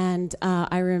 And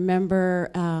I remember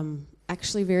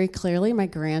actually very clearly my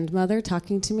grandmother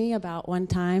talking to me about one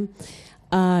time.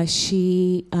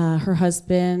 Her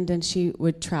husband, and she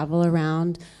would travel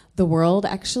around the world,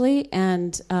 actually.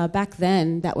 And back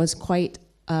then, that was quite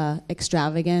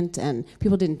extravagant. And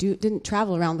people didn't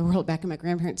travel around the world back in my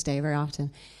grandparents' day very often.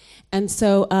 And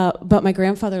so, but my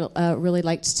grandfather really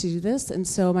liked to do this, and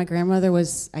so my grandmother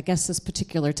was, I guess this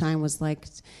particular time was like,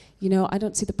 I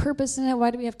don't see the purpose in it.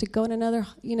 Why do we have to go on another,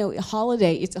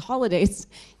 holiday? It's a holiday.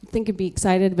 You think it'd be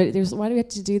excited, but why do we have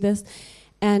to do this?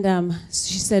 And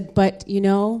she said, but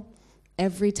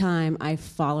every time I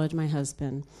followed my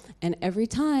husband, and every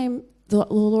time the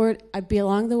Lord, I'd be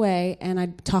along the way, and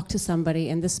I'd talk to somebody,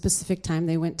 and this specific time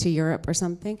they went to Europe or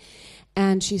something.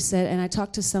 And she said, and I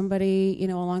talked to somebody,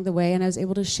 along the way, and I was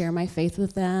able to share my faith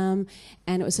with them,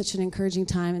 and it was such an encouraging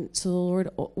time. And so the Lord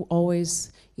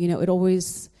always, it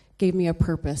always gave me a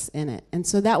purpose in it. And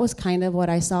so that was kind of what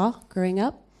I saw growing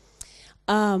up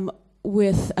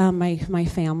with my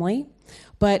family.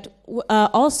 But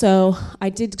also, I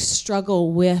did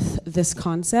struggle with this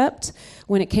concept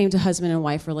when it came to husband and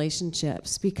wife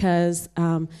relationships, because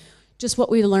just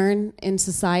what we learn in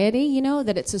society,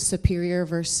 that it's a superior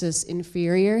versus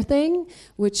inferior thing,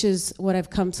 which is what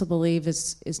I've come to believe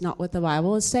is not what the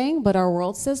Bible is saying, but our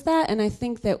world says that. And I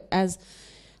think that as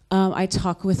I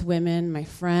talk with women, my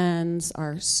friends,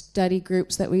 our study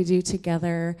groups that we do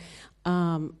together,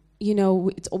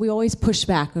 we always push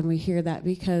back when we hear that,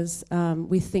 because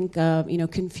we think of,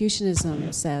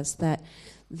 Confucianism says that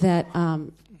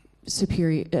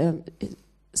superior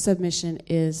submission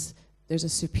is, there's a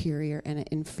superior and an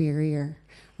inferior,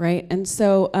 right? And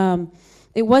so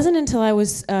it wasn't until I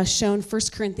was shown 1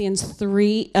 Corinthians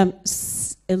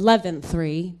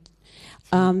 11:3,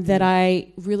 that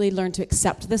I really learned to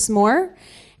accept this more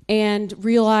and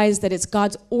realize that it's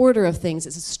God's order of things.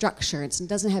 It's a structure. It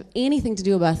doesn't have anything to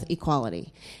do with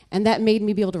equality. And that made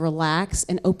me be able to relax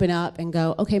and open up and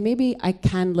go, okay, maybe I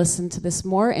can listen to this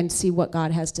more and see what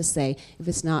God has to say if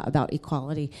it's not about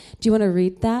equality. Do you want to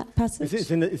read that passage?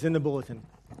 It's in the bulletin.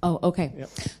 Oh, okay. Yep.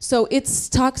 So it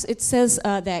says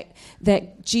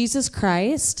that Jesus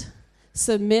Christ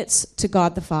submits to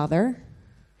God the Father,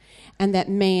 and that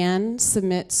man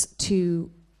submits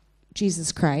to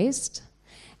Jesus Christ,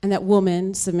 and that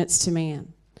woman submits to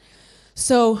man.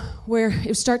 So where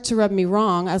it started to rub me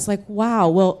wrong, I was like, wow,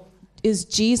 well, is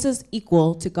Jesus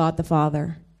equal to God the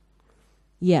Father?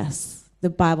 Yes.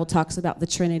 The Bible talks about the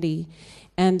Trinity.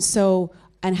 And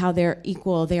how they're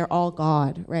equal. They're all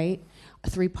God, right?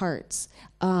 3 parts.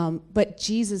 But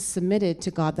Jesus submitted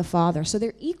to God the Father. So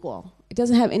they're equal. It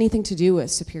doesn't have anything to do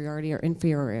with superiority or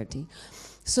inferiority.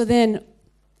 So then,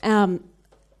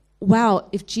 wow,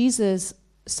 if Jesus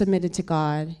submitted to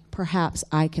God, perhaps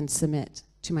I can submit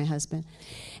to my husband.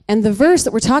 And the verse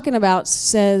that we're talking about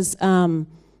says,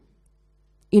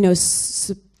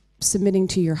 submitting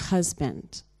to your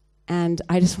husband. And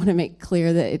I just want to make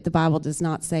clear that the Bible does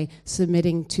not say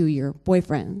submitting to your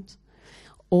boyfriend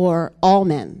or all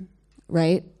men,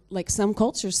 right? Like some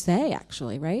cultures say,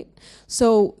 actually, right?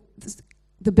 So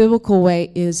the biblical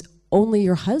way is only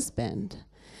your husband.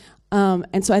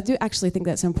 And so I do actually think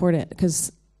that's important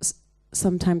because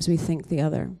sometimes we think the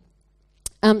other.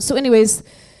 So anyways,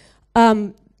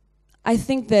 I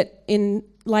think that in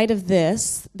light of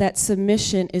this, that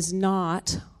submission is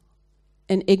not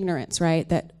an ignorance, right?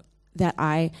 That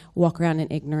I walk around in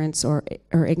ignorance or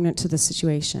ignorant to the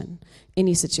situation,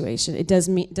 any situation. It does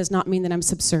not mean that I'm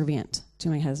subservient to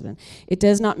my husband. It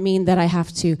does not mean that I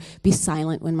have to be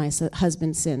silent when my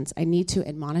husband sins. I need to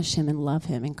admonish him and love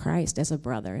him in Christ as a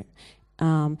brother.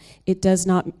 It does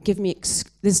not give me,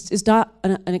 this is not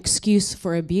an excuse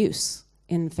for abuse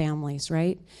in families,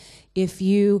 right? If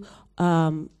you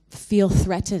feel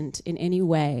threatened in any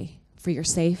way for your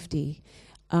safety,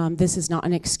 this is not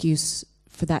an excuse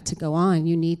for that to go on.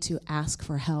 You need to ask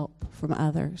for help from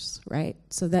others, right?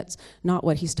 So that's not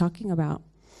what he's talking about.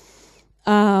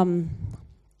 But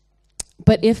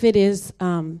if it is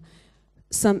an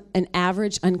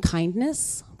average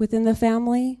unkindness within the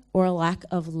family or a lack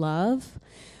of love,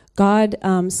 God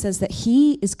says that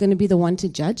he is going to be the one to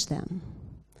judge them.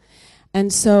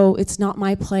 And so it's not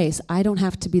my place. I don't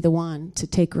have to be the one to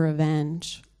take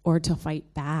revenge or to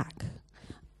fight back.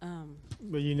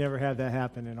 But you never had that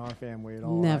happen in our family at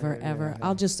all. Never, right? ever. Yeah.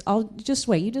 I'll just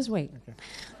wait. You just wait.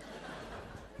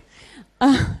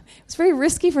 Okay. It's very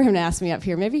risky for him to ask me up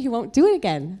here. Maybe he won't do it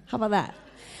again. How about that?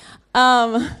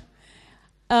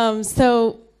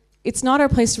 So it's not our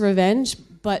place to revenge,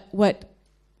 but what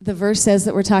the verse says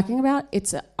that we're talking about,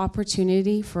 it's an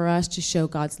opportunity for us to show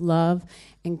God's love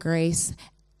and grace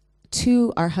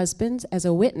to our husbands as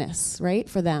a witness, right?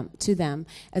 To them,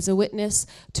 as a witness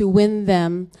to win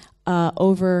them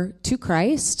over to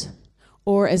Christ,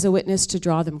 or as a witness to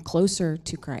draw them closer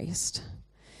to Christ.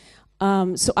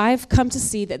 So I've come to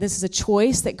see that this is a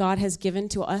choice that God has given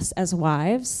to us as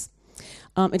wives.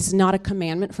 It's not a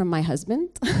commandment from my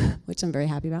husband, which I'm very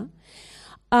happy about.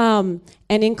 And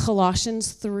in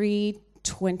Colossians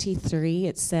 3:23,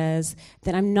 it says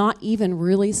that I'm not even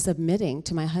really submitting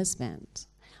to my husband.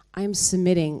 I'm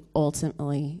submitting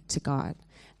ultimately to God.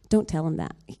 Don't tell him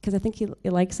that, because I think he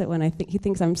likes it when he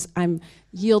thinks I'm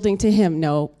yielding to him.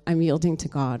 No, I'm yielding to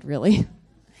God, really.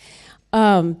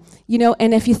 And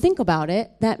if you think about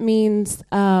it, that means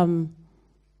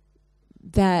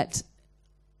that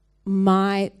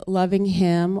my loving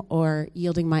him or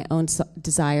yielding my own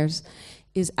desires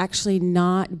is actually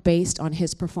not based on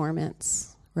his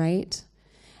performance, right?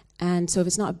 And so if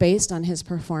it's not based on his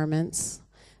performance,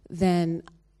 then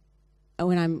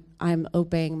when I'm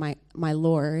obeying my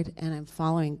Lord and I'm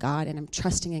following God and I'm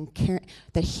trusting and caring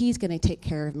that he's going to take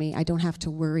care of me, I don't have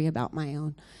to worry about my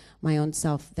own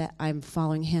self, that I'm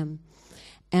following him.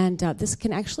 And this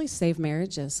can actually save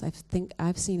marriages. I think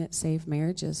I've seen it save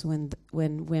marriages when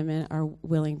women are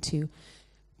willing to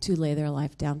lay their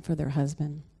life down for their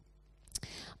husband.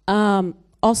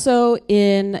 Also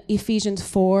in Ephesians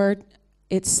 4,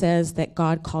 it says that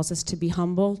God calls us to be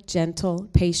humble, gentle,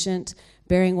 patient,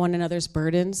 bearing one another's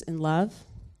burdens in love.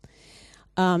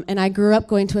 And I grew up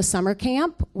going to a summer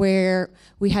camp where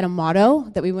we had a motto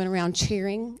that we went around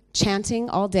chanting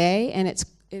all day, and it's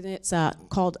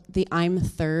called the I'm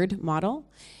Third model.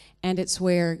 And it's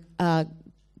where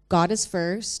God is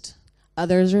first,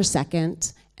 others are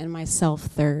second, and myself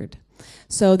third.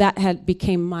 So that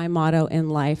became my motto in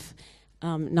life.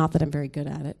 Not that I'm very good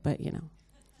at it, but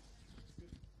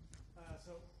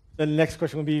then the next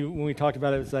question would be, when we talked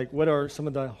about it, it's like, what are some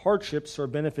of the hardships or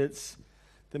benefits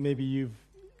that maybe you've,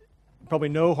 probably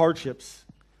no hardships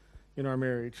in our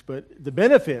marriage, but the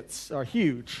benefits are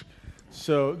huge.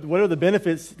 So what are the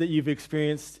benefits that you've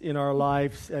experienced in our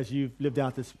lives as you've lived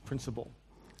out this principle?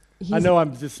 I know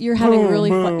I'm just... You're having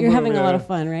You're having a lot of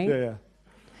fun, right? Yeah.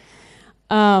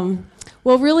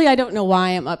 Well, really, I don't know why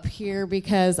I'm up here,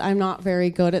 because I'm not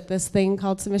very good at this thing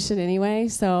called submission anyway,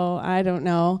 so I don't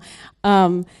know.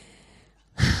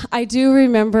 I do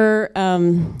remember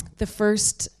the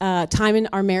first time in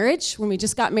our marriage, when we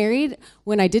just got married,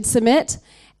 when I did submit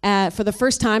for the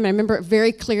first time. I remember it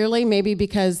very clearly, maybe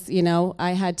because,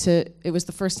 it was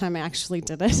the first time I actually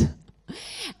did it.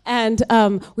 And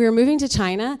we were moving to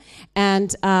China,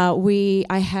 and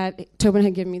Tobin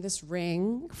had given me this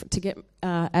ring to get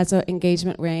as an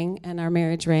engagement ring and our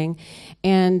marriage ring,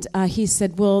 and he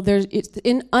said, "Well, it's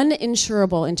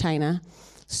uninsurable in China,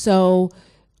 so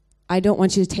I don't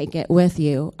want you to take it with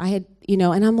you." And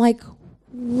I'm like,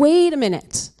 wait a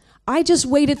minute, I just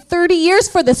waited 30 years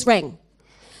for this ring.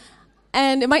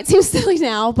 And it might seem silly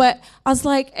now, but I was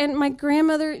like, and my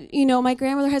grandmother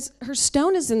has, her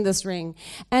stone is in this ring,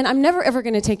 and I'm never ever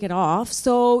going to take it off.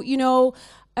 So,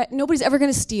 nobody's ever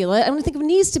going to steal it. I don't think it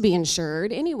needs to be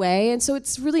insured anyway, and so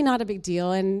it's really not a big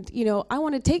deal. And I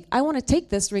want to take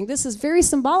this ring. This is very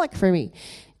symbolic for me.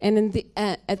 And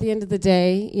at the end of the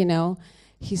day,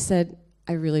 he said,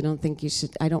 "I really don't think you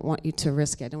should. I don't want you to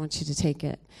risk it. I don't want you to take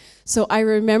it." So I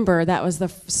remember that was the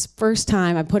first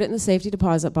time I put it in the safety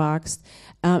deposit box,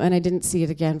 and I didn't see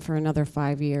it again for another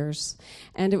 5 years.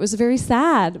 And it was very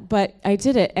sad, but I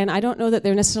did it. And I don't know that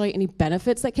there were necessarily any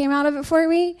benefits that came out of it for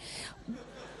me,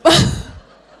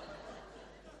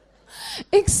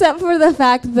 except for the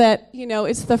fact that,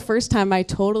 it's the first time I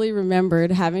totally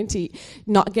remembered having to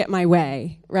not get my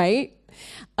way, right?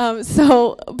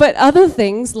 But other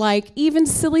things, like even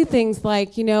silly things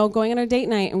like, going on a date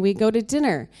night and we go to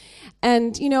dinner.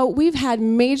 And, we've had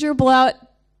major blowout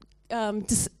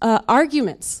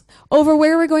arguments over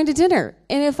where we're going to dinner.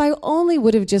 And if I only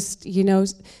would have just,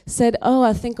 said, "Oh,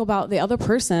 I think about the other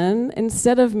person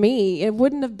instead of me," it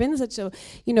wouldn't have been such a,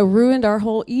 ruined our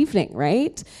whole evening,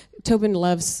 right? Tobin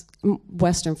loves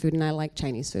Western food and I like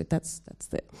Chinese food.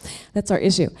 That's our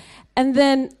issue. And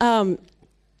then,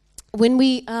 when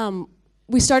we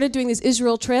started doing these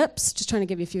Israel trips, just trying to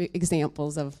give you a few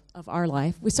examples of our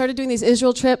life. We started doing these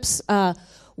Israel trips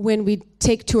when we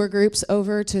take tour groups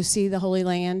over to see the Holy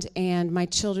Land, and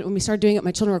when we started doing it,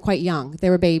 my children were quite young. They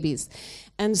were babies.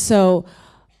 And so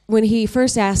when he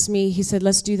first asked me, he said,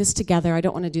 "Let's do this together. I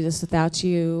don't want to do this without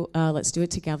you. Let's do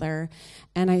it together."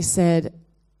 And I said,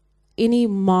 any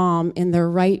mom in their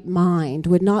right mind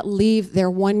would not leave their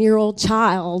 1-year-old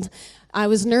child. I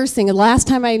was nursing. The last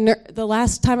time I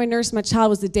nursed my child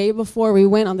was the day before we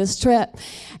went on this trip,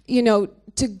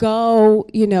 to go,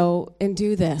 and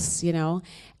do this,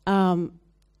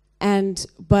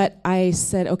 but I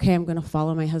said, okay, I'm going to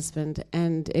follow my husband,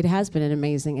 and it has been an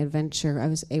amazing adventure. I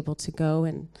was able to go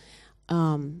and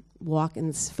walk in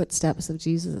the footsteps of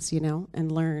Jesus,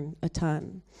 and learn a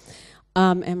ton.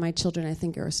 And my children, I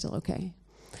think, are still okay.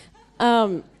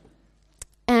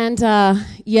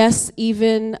 Yes,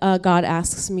 even God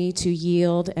asks me to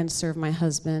yield and serve my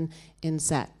husband in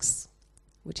sex,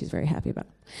 which he's very happy about.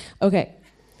 Okay.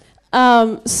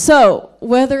 So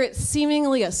whether it's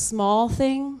seemingly a small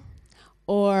thing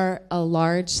or a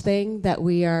large thing that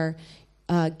we are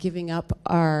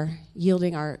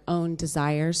yielding our own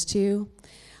desires to,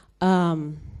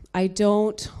 don't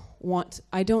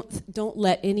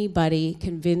let anybody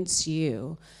convince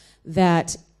you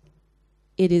that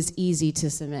it is easy to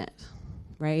submit,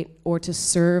 right? Or to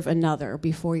serve another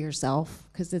before yourself,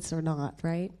 because it's or not,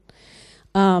 right?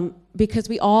 Because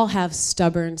we all have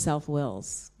stubborn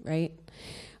self-wills, right?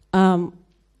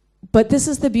 But this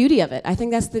is the beauty of it. I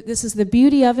think this is the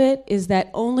beauty of it, is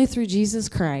that only through Jesus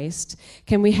Christ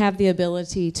can we have the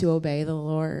ability to obey the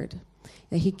Lord.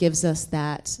 That he gives us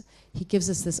that. He gives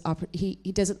us this opportunity.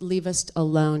 He doesn't leave us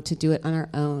alone to do it on our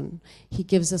own. He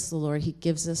gives us the Lord. He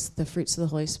gives us the fruits of the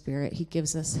Holy Spirit. He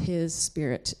gives us his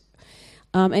Spirit.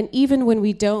 And even when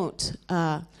we don't,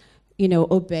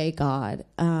 obey God,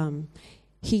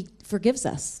 he forgives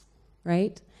us,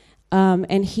 right?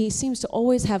 And he seems to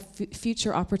always have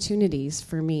future opportunities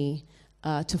for me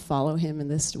to follow him in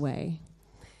this way.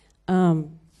 I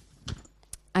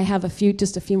have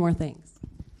just a few more things.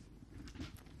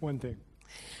 One thing.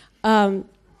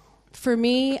 For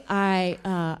me,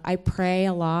 I pray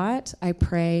a lot. I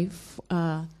pray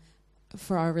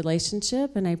for our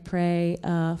relationship, and I pray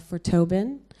for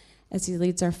Tobin as he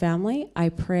leads our family. I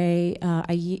pray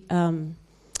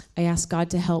I ask God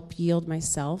to help yield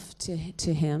myself to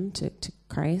Him, to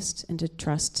Christ, and to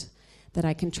trust that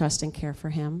I can trust and care for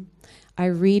Him. I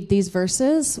read these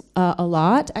verses a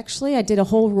lot, actually. I did a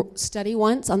whole study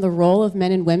once on the role of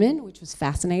men and women, which was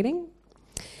fascinating.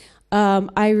 And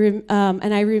I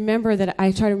remember that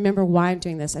I try to remember why I'm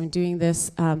doing this. I'm doing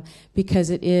this because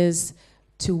it is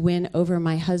to win over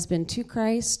my husband to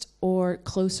Christ or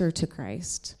closer to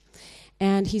Christ.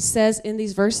 And he says in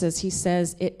these verses, he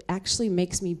says, it actually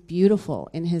makes me beautiful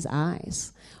in His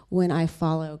eyes when I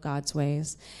follow God's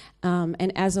ways.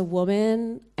 And as a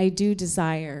woman, I do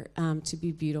desire to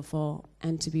be beautiful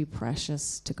and to be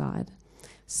precious to God.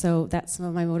 So that's some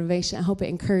of my motivation. I hope it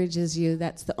encourages you.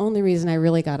 That's the only reason I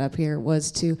really got up here,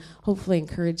 was to hopefully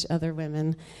encourage other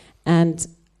women and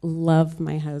love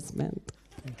my husband.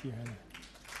 Thank you, Hannah.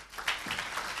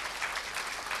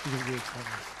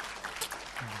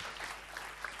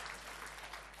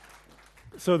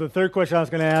 So the third question I was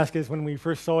going to ask is, when we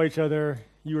first saw each other,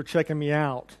 you were checking me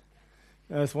out.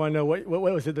 I just want to know, what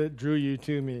was it that drew you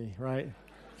to me, right?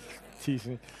 Tease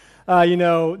me.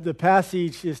 The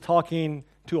passage is talking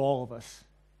to all of us.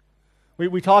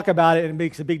 We talk about it and it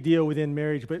makes a big deal within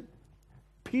marriage, but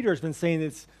Peter's been saying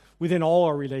it's within all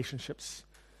our relationships.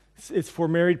 It's for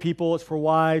married people, it's for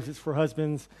wives, it's for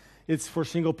husbands, it's for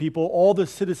single people. All the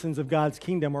citizens of God's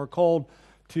kingdom are called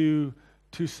to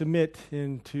submit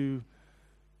and to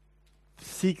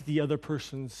seek the other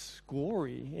person's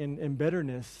glory and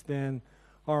betterness than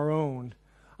our own.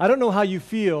 I don't know how you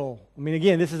feel. I mean,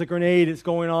 again, this is a grenade. It's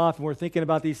going off, and we're thinking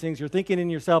about these things. You're thinking in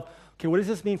yourself, okay, what does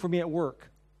this mean for me at work?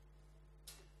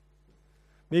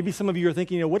 Maybe some of you are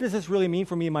thinking, what does this really mean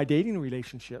for me in my dating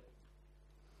relationship?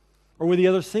 Or with the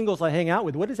other singles I hang out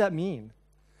with, what does that mean?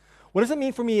 What does it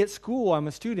mean for me at school? I'm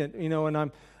a student,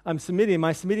 and I'm submitting. Am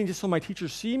I submitting just so my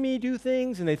teachers see me do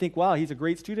things and they think, wow, he's a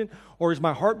great student? Or is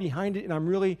my heart behind it and I'm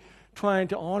really trying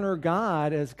to honor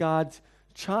God as God's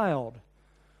child?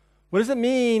 What does it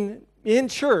mean in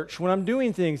church when I'm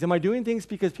doing things? Am I doing things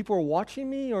because people are watching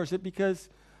me, or is it because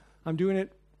I'm doing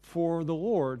it for the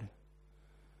Lord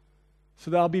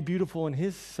so that I'll be beautiful in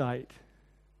His sight?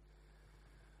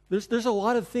 There's a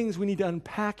lot of things we need to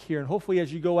unpack here, and hopefully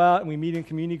as you go out and we meet in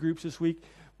community groups this week,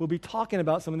 we'll be talking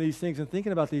about some of these things and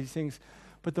thinking about these things.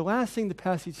 But the last thing the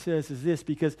passage says is this,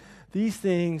 because these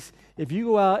things, if you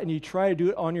go out and you try to do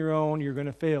it on your own, you're going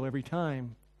to fail every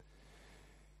time.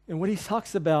 And what he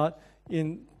talks about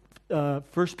in 1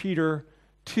 Peter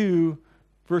 2,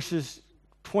 verses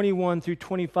 21 through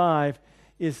 25,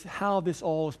 is how this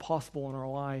all is possible in our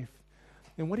life.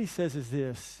 And what he says is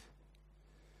this,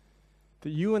 that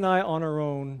you and I on our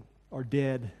own are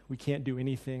dead. We can't do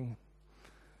anything.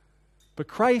 But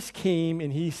Christ came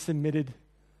and He submitted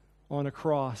on a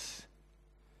cross.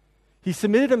 He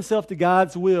submitted Himself to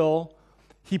God's will.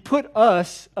 He put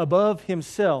us above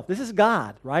Himself. This is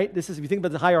God, right? This is, if you think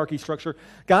about the hierarchy structure,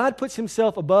 God puts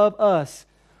Himself above us,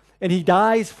 and He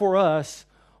dies for us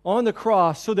on the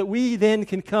cross so that we then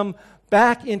can come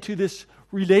back into this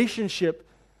relationship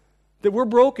that we're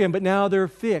broken, but now they're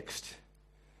fixed.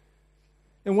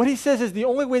 And what he says is the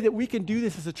only way that we can do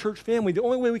this as a church family, the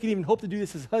only way we can even hope to do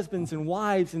this as husbands and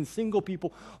wives and single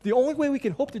people, the only way we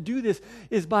can hope to do this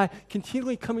is by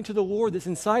continually coming to the Lord that's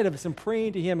inside of us and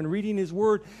praying to Him and reading His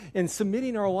Word and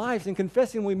submitting our lives and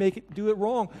confessing when we do it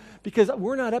wrong, because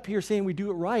we're not up here saying we do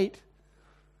it right.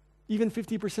 Even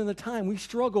 50% of the time, we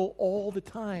struggle all the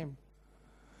time.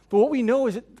 But what we know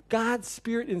is that God's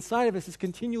Spirit inside of us is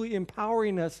continually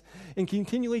empowering us and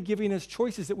continually giving us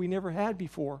choices that we never had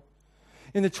before.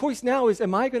 And the choice now is,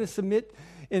 am I going to submit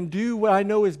and do what I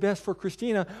know is best for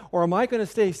Christina, or am I going to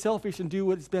stay selfish and do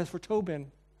what is best for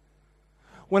Tobin?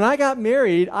 When I got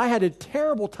married, I had a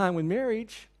terrible time with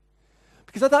marriage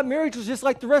because I thought marriage was just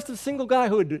like the rest of single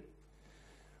guyhood.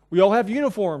 We all have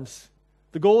uniforms.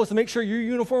 The goal is to make sure your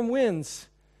uniform wins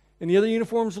and the other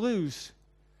uniforms lose.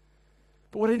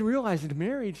 But what I didn't realize in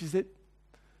marriage is that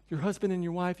your husband and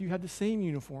your wife, you have the same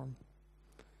uniform.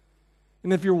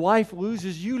 And if your wife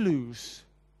loses, you lose.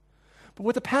 But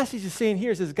what the passage is saying here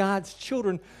is, as God's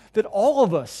children, that all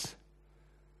of us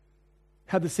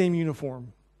have the same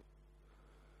uniform.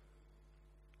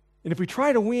 And if we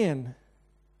try to win,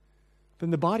 then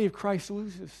the body of Christ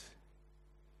loses.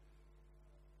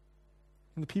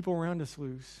 And the people around us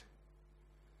lose.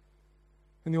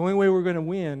 And the only way we're going to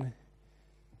win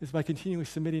is by continually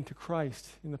submitting to Christ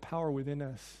in the power within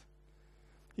us.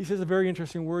 He says a very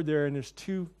interesting word there, and there's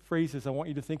two phrases I want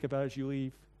you to think about as you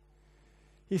leave.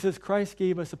 He says, Christ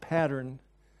gave us a pattern.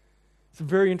 It's a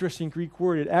very interesting Greek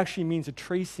word. It actually means a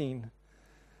tracing.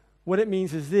 What it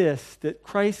means is this, that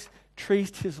Christ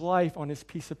traced His life on this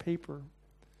piece of paper.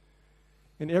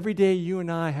 And every day you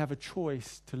and I have a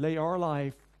choice to lay our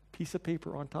life, piece of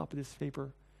paper on top of this paper,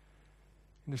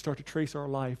 and to start to trace our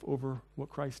life over what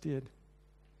Christ did.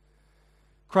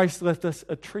 Christ left us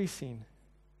a tracing.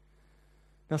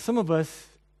 Now, some of us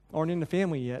aren't in the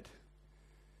family yet,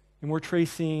 and we're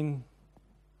tracing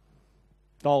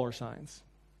dollar signs,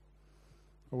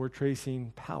 or we're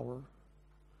tracing power,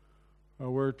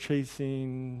 or we're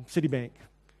chasing Citibank,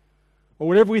 or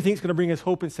whatever we think is going to bring us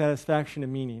hope and satisfaction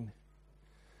and meaning.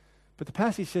 But the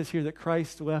passage says here that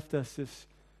Christ left us this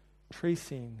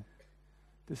tracing,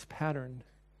 this pattern.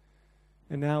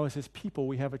 And now as his people,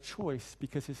 we have a choice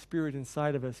because his Spirit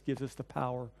inside of us gives us the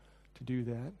power to do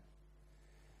that.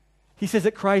 He says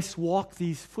that Christ walked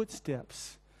these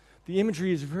footsteps. The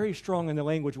imagery is very strong in the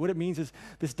language. What it means is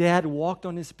this dad walked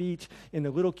on this beach, and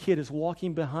the little kid is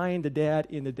walking behind the dad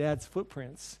in the dad's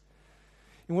footprints.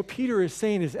 And what Peter is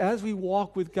saying is as we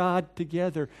walk with God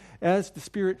together, as the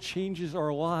Spirit changes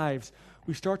our lives,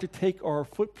 we start to take our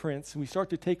footprints, and we start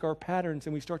to take our patterns,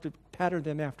 and we start to pattern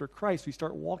them after Christ. We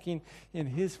start walking in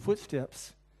his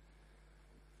footsteps.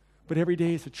 But every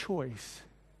day is a choice.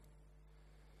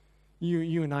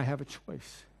 You and I have a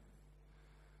choice.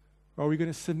 Are we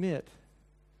going to submit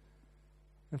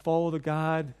and follow the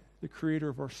God, the creator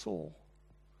of our soul?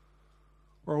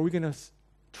 Or are we going to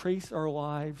trace our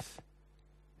lives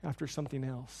after something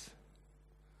else?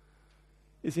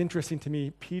 It's interesting to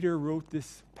me, Peter wrote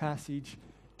this passage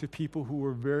to people who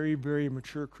were very, very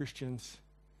mature Christians.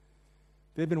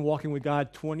 They've been walking with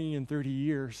God 20 and 30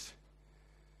 years.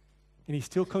 And he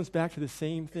still comes back to the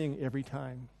same thing every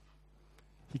time.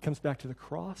 He comes back to the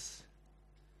cross.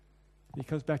 He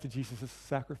comes back to Jesus'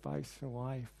 sacrifice and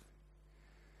life.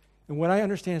 And what I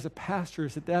understand as a pastor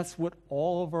is that that's what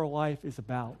all of our life is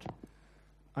about.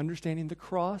 Understanding the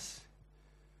cross,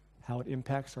 how it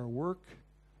impacts our work,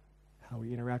 how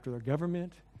we interact with our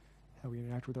government, how we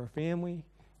interact with our family,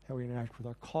 how we interact with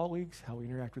our colleagues, how we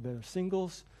interact with other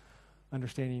singles,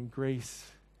 understanding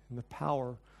grace and the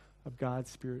power of God's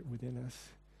Spirit within us.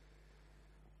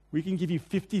 We can give you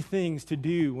 50 things to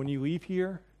do when you leave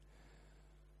here,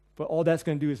 but all that's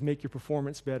going to do is make your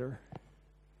performance better.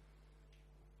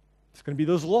 It's going to be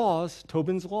those laws,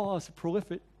 Tobin's laws,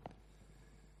 prolific.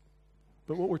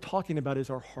 But what we're talking about is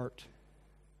our heart.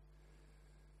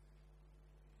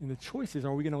 And the choice is,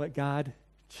 are we going to let God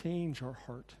change our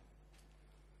heart?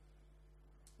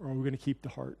 Or are we going to keep the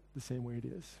heart the same way it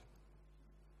is?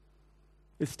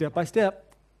 It's step by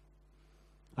step.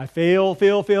 I fail.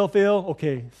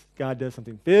 Okay, God does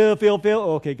something. Fail.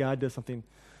 Okay, God does something.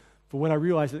 But when I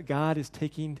realize that God is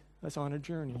taking us on a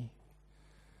journey,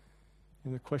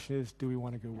 and the question is, do we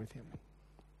want to go with him?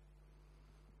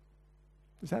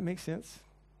 Does that make sense?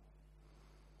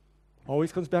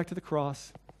 Always comes back to the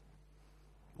cross.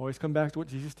 Always comes back to what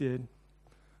Jesus did.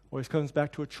 Always comes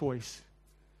back to a choice.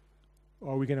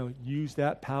 Are we going to use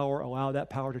that power, allow that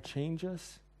power to change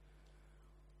us?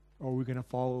 Or are we going to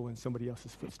follow in somebody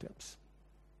else's footsteps?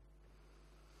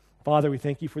 Father, we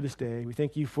thank you for this day. We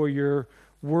thank you for your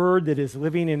word that is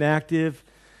living and active.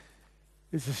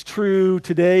 This is true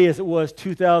today as it was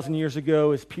 2,000 years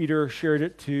ago as Peter shared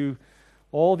it to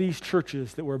all these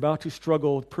churches that were about to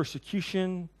struggle with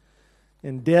persecution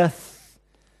and death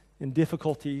and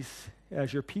difficulties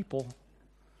as your people.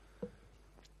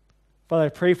 Father, I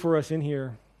pray for us in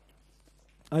here.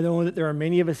 I know that there are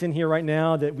many of us in here right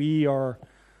now that we are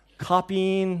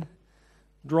copying,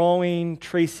 drawing,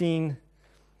 tracing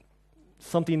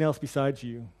something else besides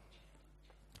you.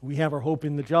 We have our hope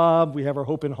in the job. We have our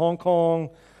hope in Hong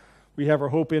Kong. We have our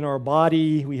hope in our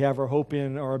body. We have our hope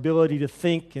in our ability to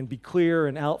think and be clear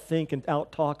and outthink and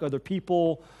outtalk other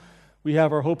people. We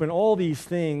have our hope in all these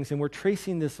things, and we're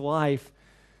tracing this life.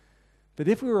 But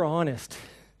if we were honest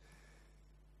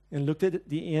and looked at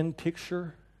the end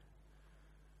picture,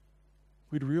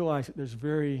 we'd realize that there's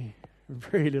very,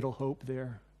 very little hope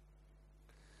there.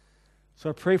 So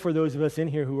I pray for those of us in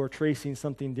here who are tracing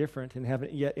something different and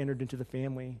haven't yet entered into the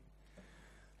family.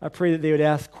 I pray that they would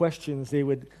ask questions. They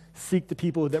would seek the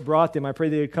people that brought them. I pray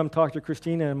they would come talk to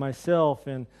Christina and myself,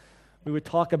 and we would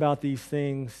talk about these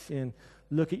things and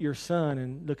look at your Son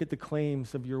and look at the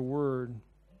claims of your word.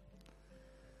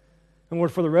 And Lord,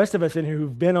 for the rest of us in here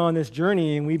who've been on this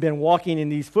journey and we've been walking in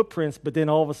these footprints, but then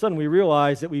all of a sudden we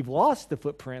realize that we've lost the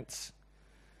footprints.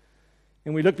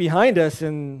 And we look behind us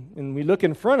and we look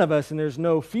in front of us and there's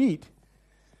no feet.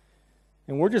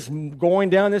 And we're just going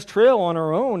down this trail on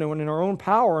our own and in our own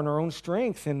power and our own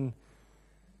strength, and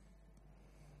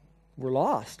we're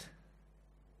lost.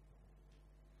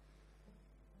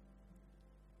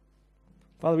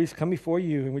 Father, we just come before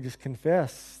you and we just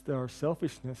confess our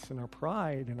selfishness and our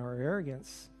pride and our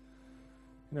arrogance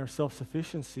and our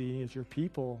self-sufficiency as your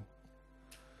people.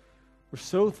 We're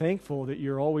so thankful that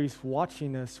you're always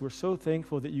watching us. We're so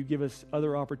thankful that you give us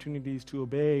other opportunities to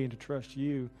obey and to trust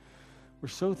you. We're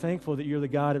so thankful that you're the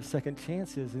God of second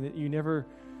chances and that you never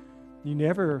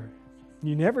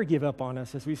give up on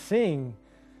us as we sing.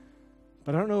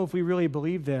 But I don't know if we really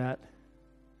believe that.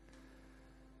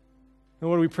 And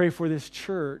Lord, we pray for this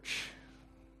church.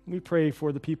 We pray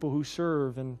for the people who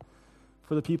serve and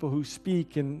for the people who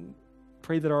speak, and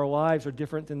pray that our lives are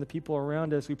different than the people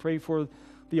around us. We pray for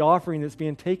the offering that's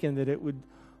being taken, that it would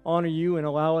honor you and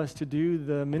allow us to do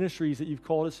the ministries that you've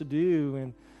called us to do.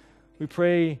 And we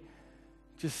pray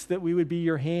just that we would be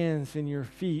your hands and your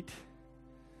feet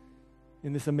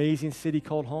in this amazing city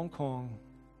called Hong Kong.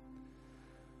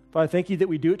 But I thank you that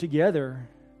we do it together.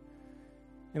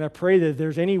 And I pray that if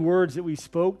there's any words that we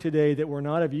spoke today that were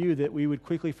not of you, that we would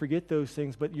quickly forget those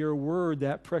things. But your word,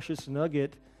 that precious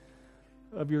nugget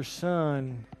of your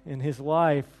Son and his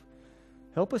life,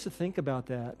 help us to think about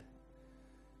that.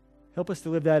 Help us to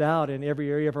live that out in every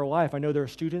area of our life. I know there are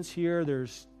students here,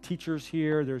 there's teachers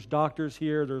here, there's doctors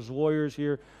here, there's lawyers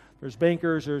here, there's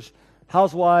bankers, there's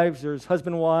housewives, there's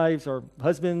husband wives or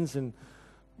husbands, and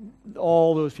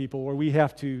all those people where we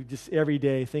have to just every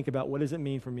day think about, what does it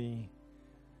mean for me?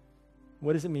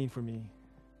 What does it mean for me?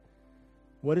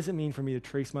 What does it mean for me to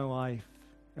trace my life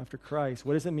after Christ?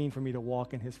 What does it mean for me to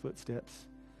walk in his footsteps?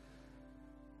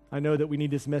 I know that we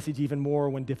need this message even more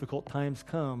when difficult times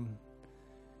come.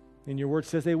 And your word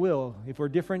says they will. If we're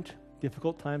different,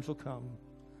 difficult times will come.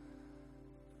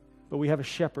 But we have a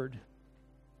shepherd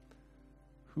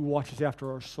who watches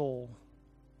after our soul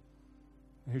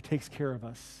and who takes care of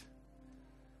us.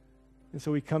 And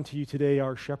so we come to you today,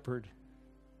 our shepherd.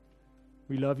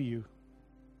 We love you.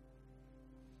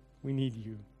 We need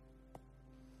you.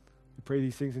 We pray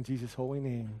these things in Jesus' holy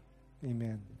name.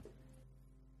 Amen.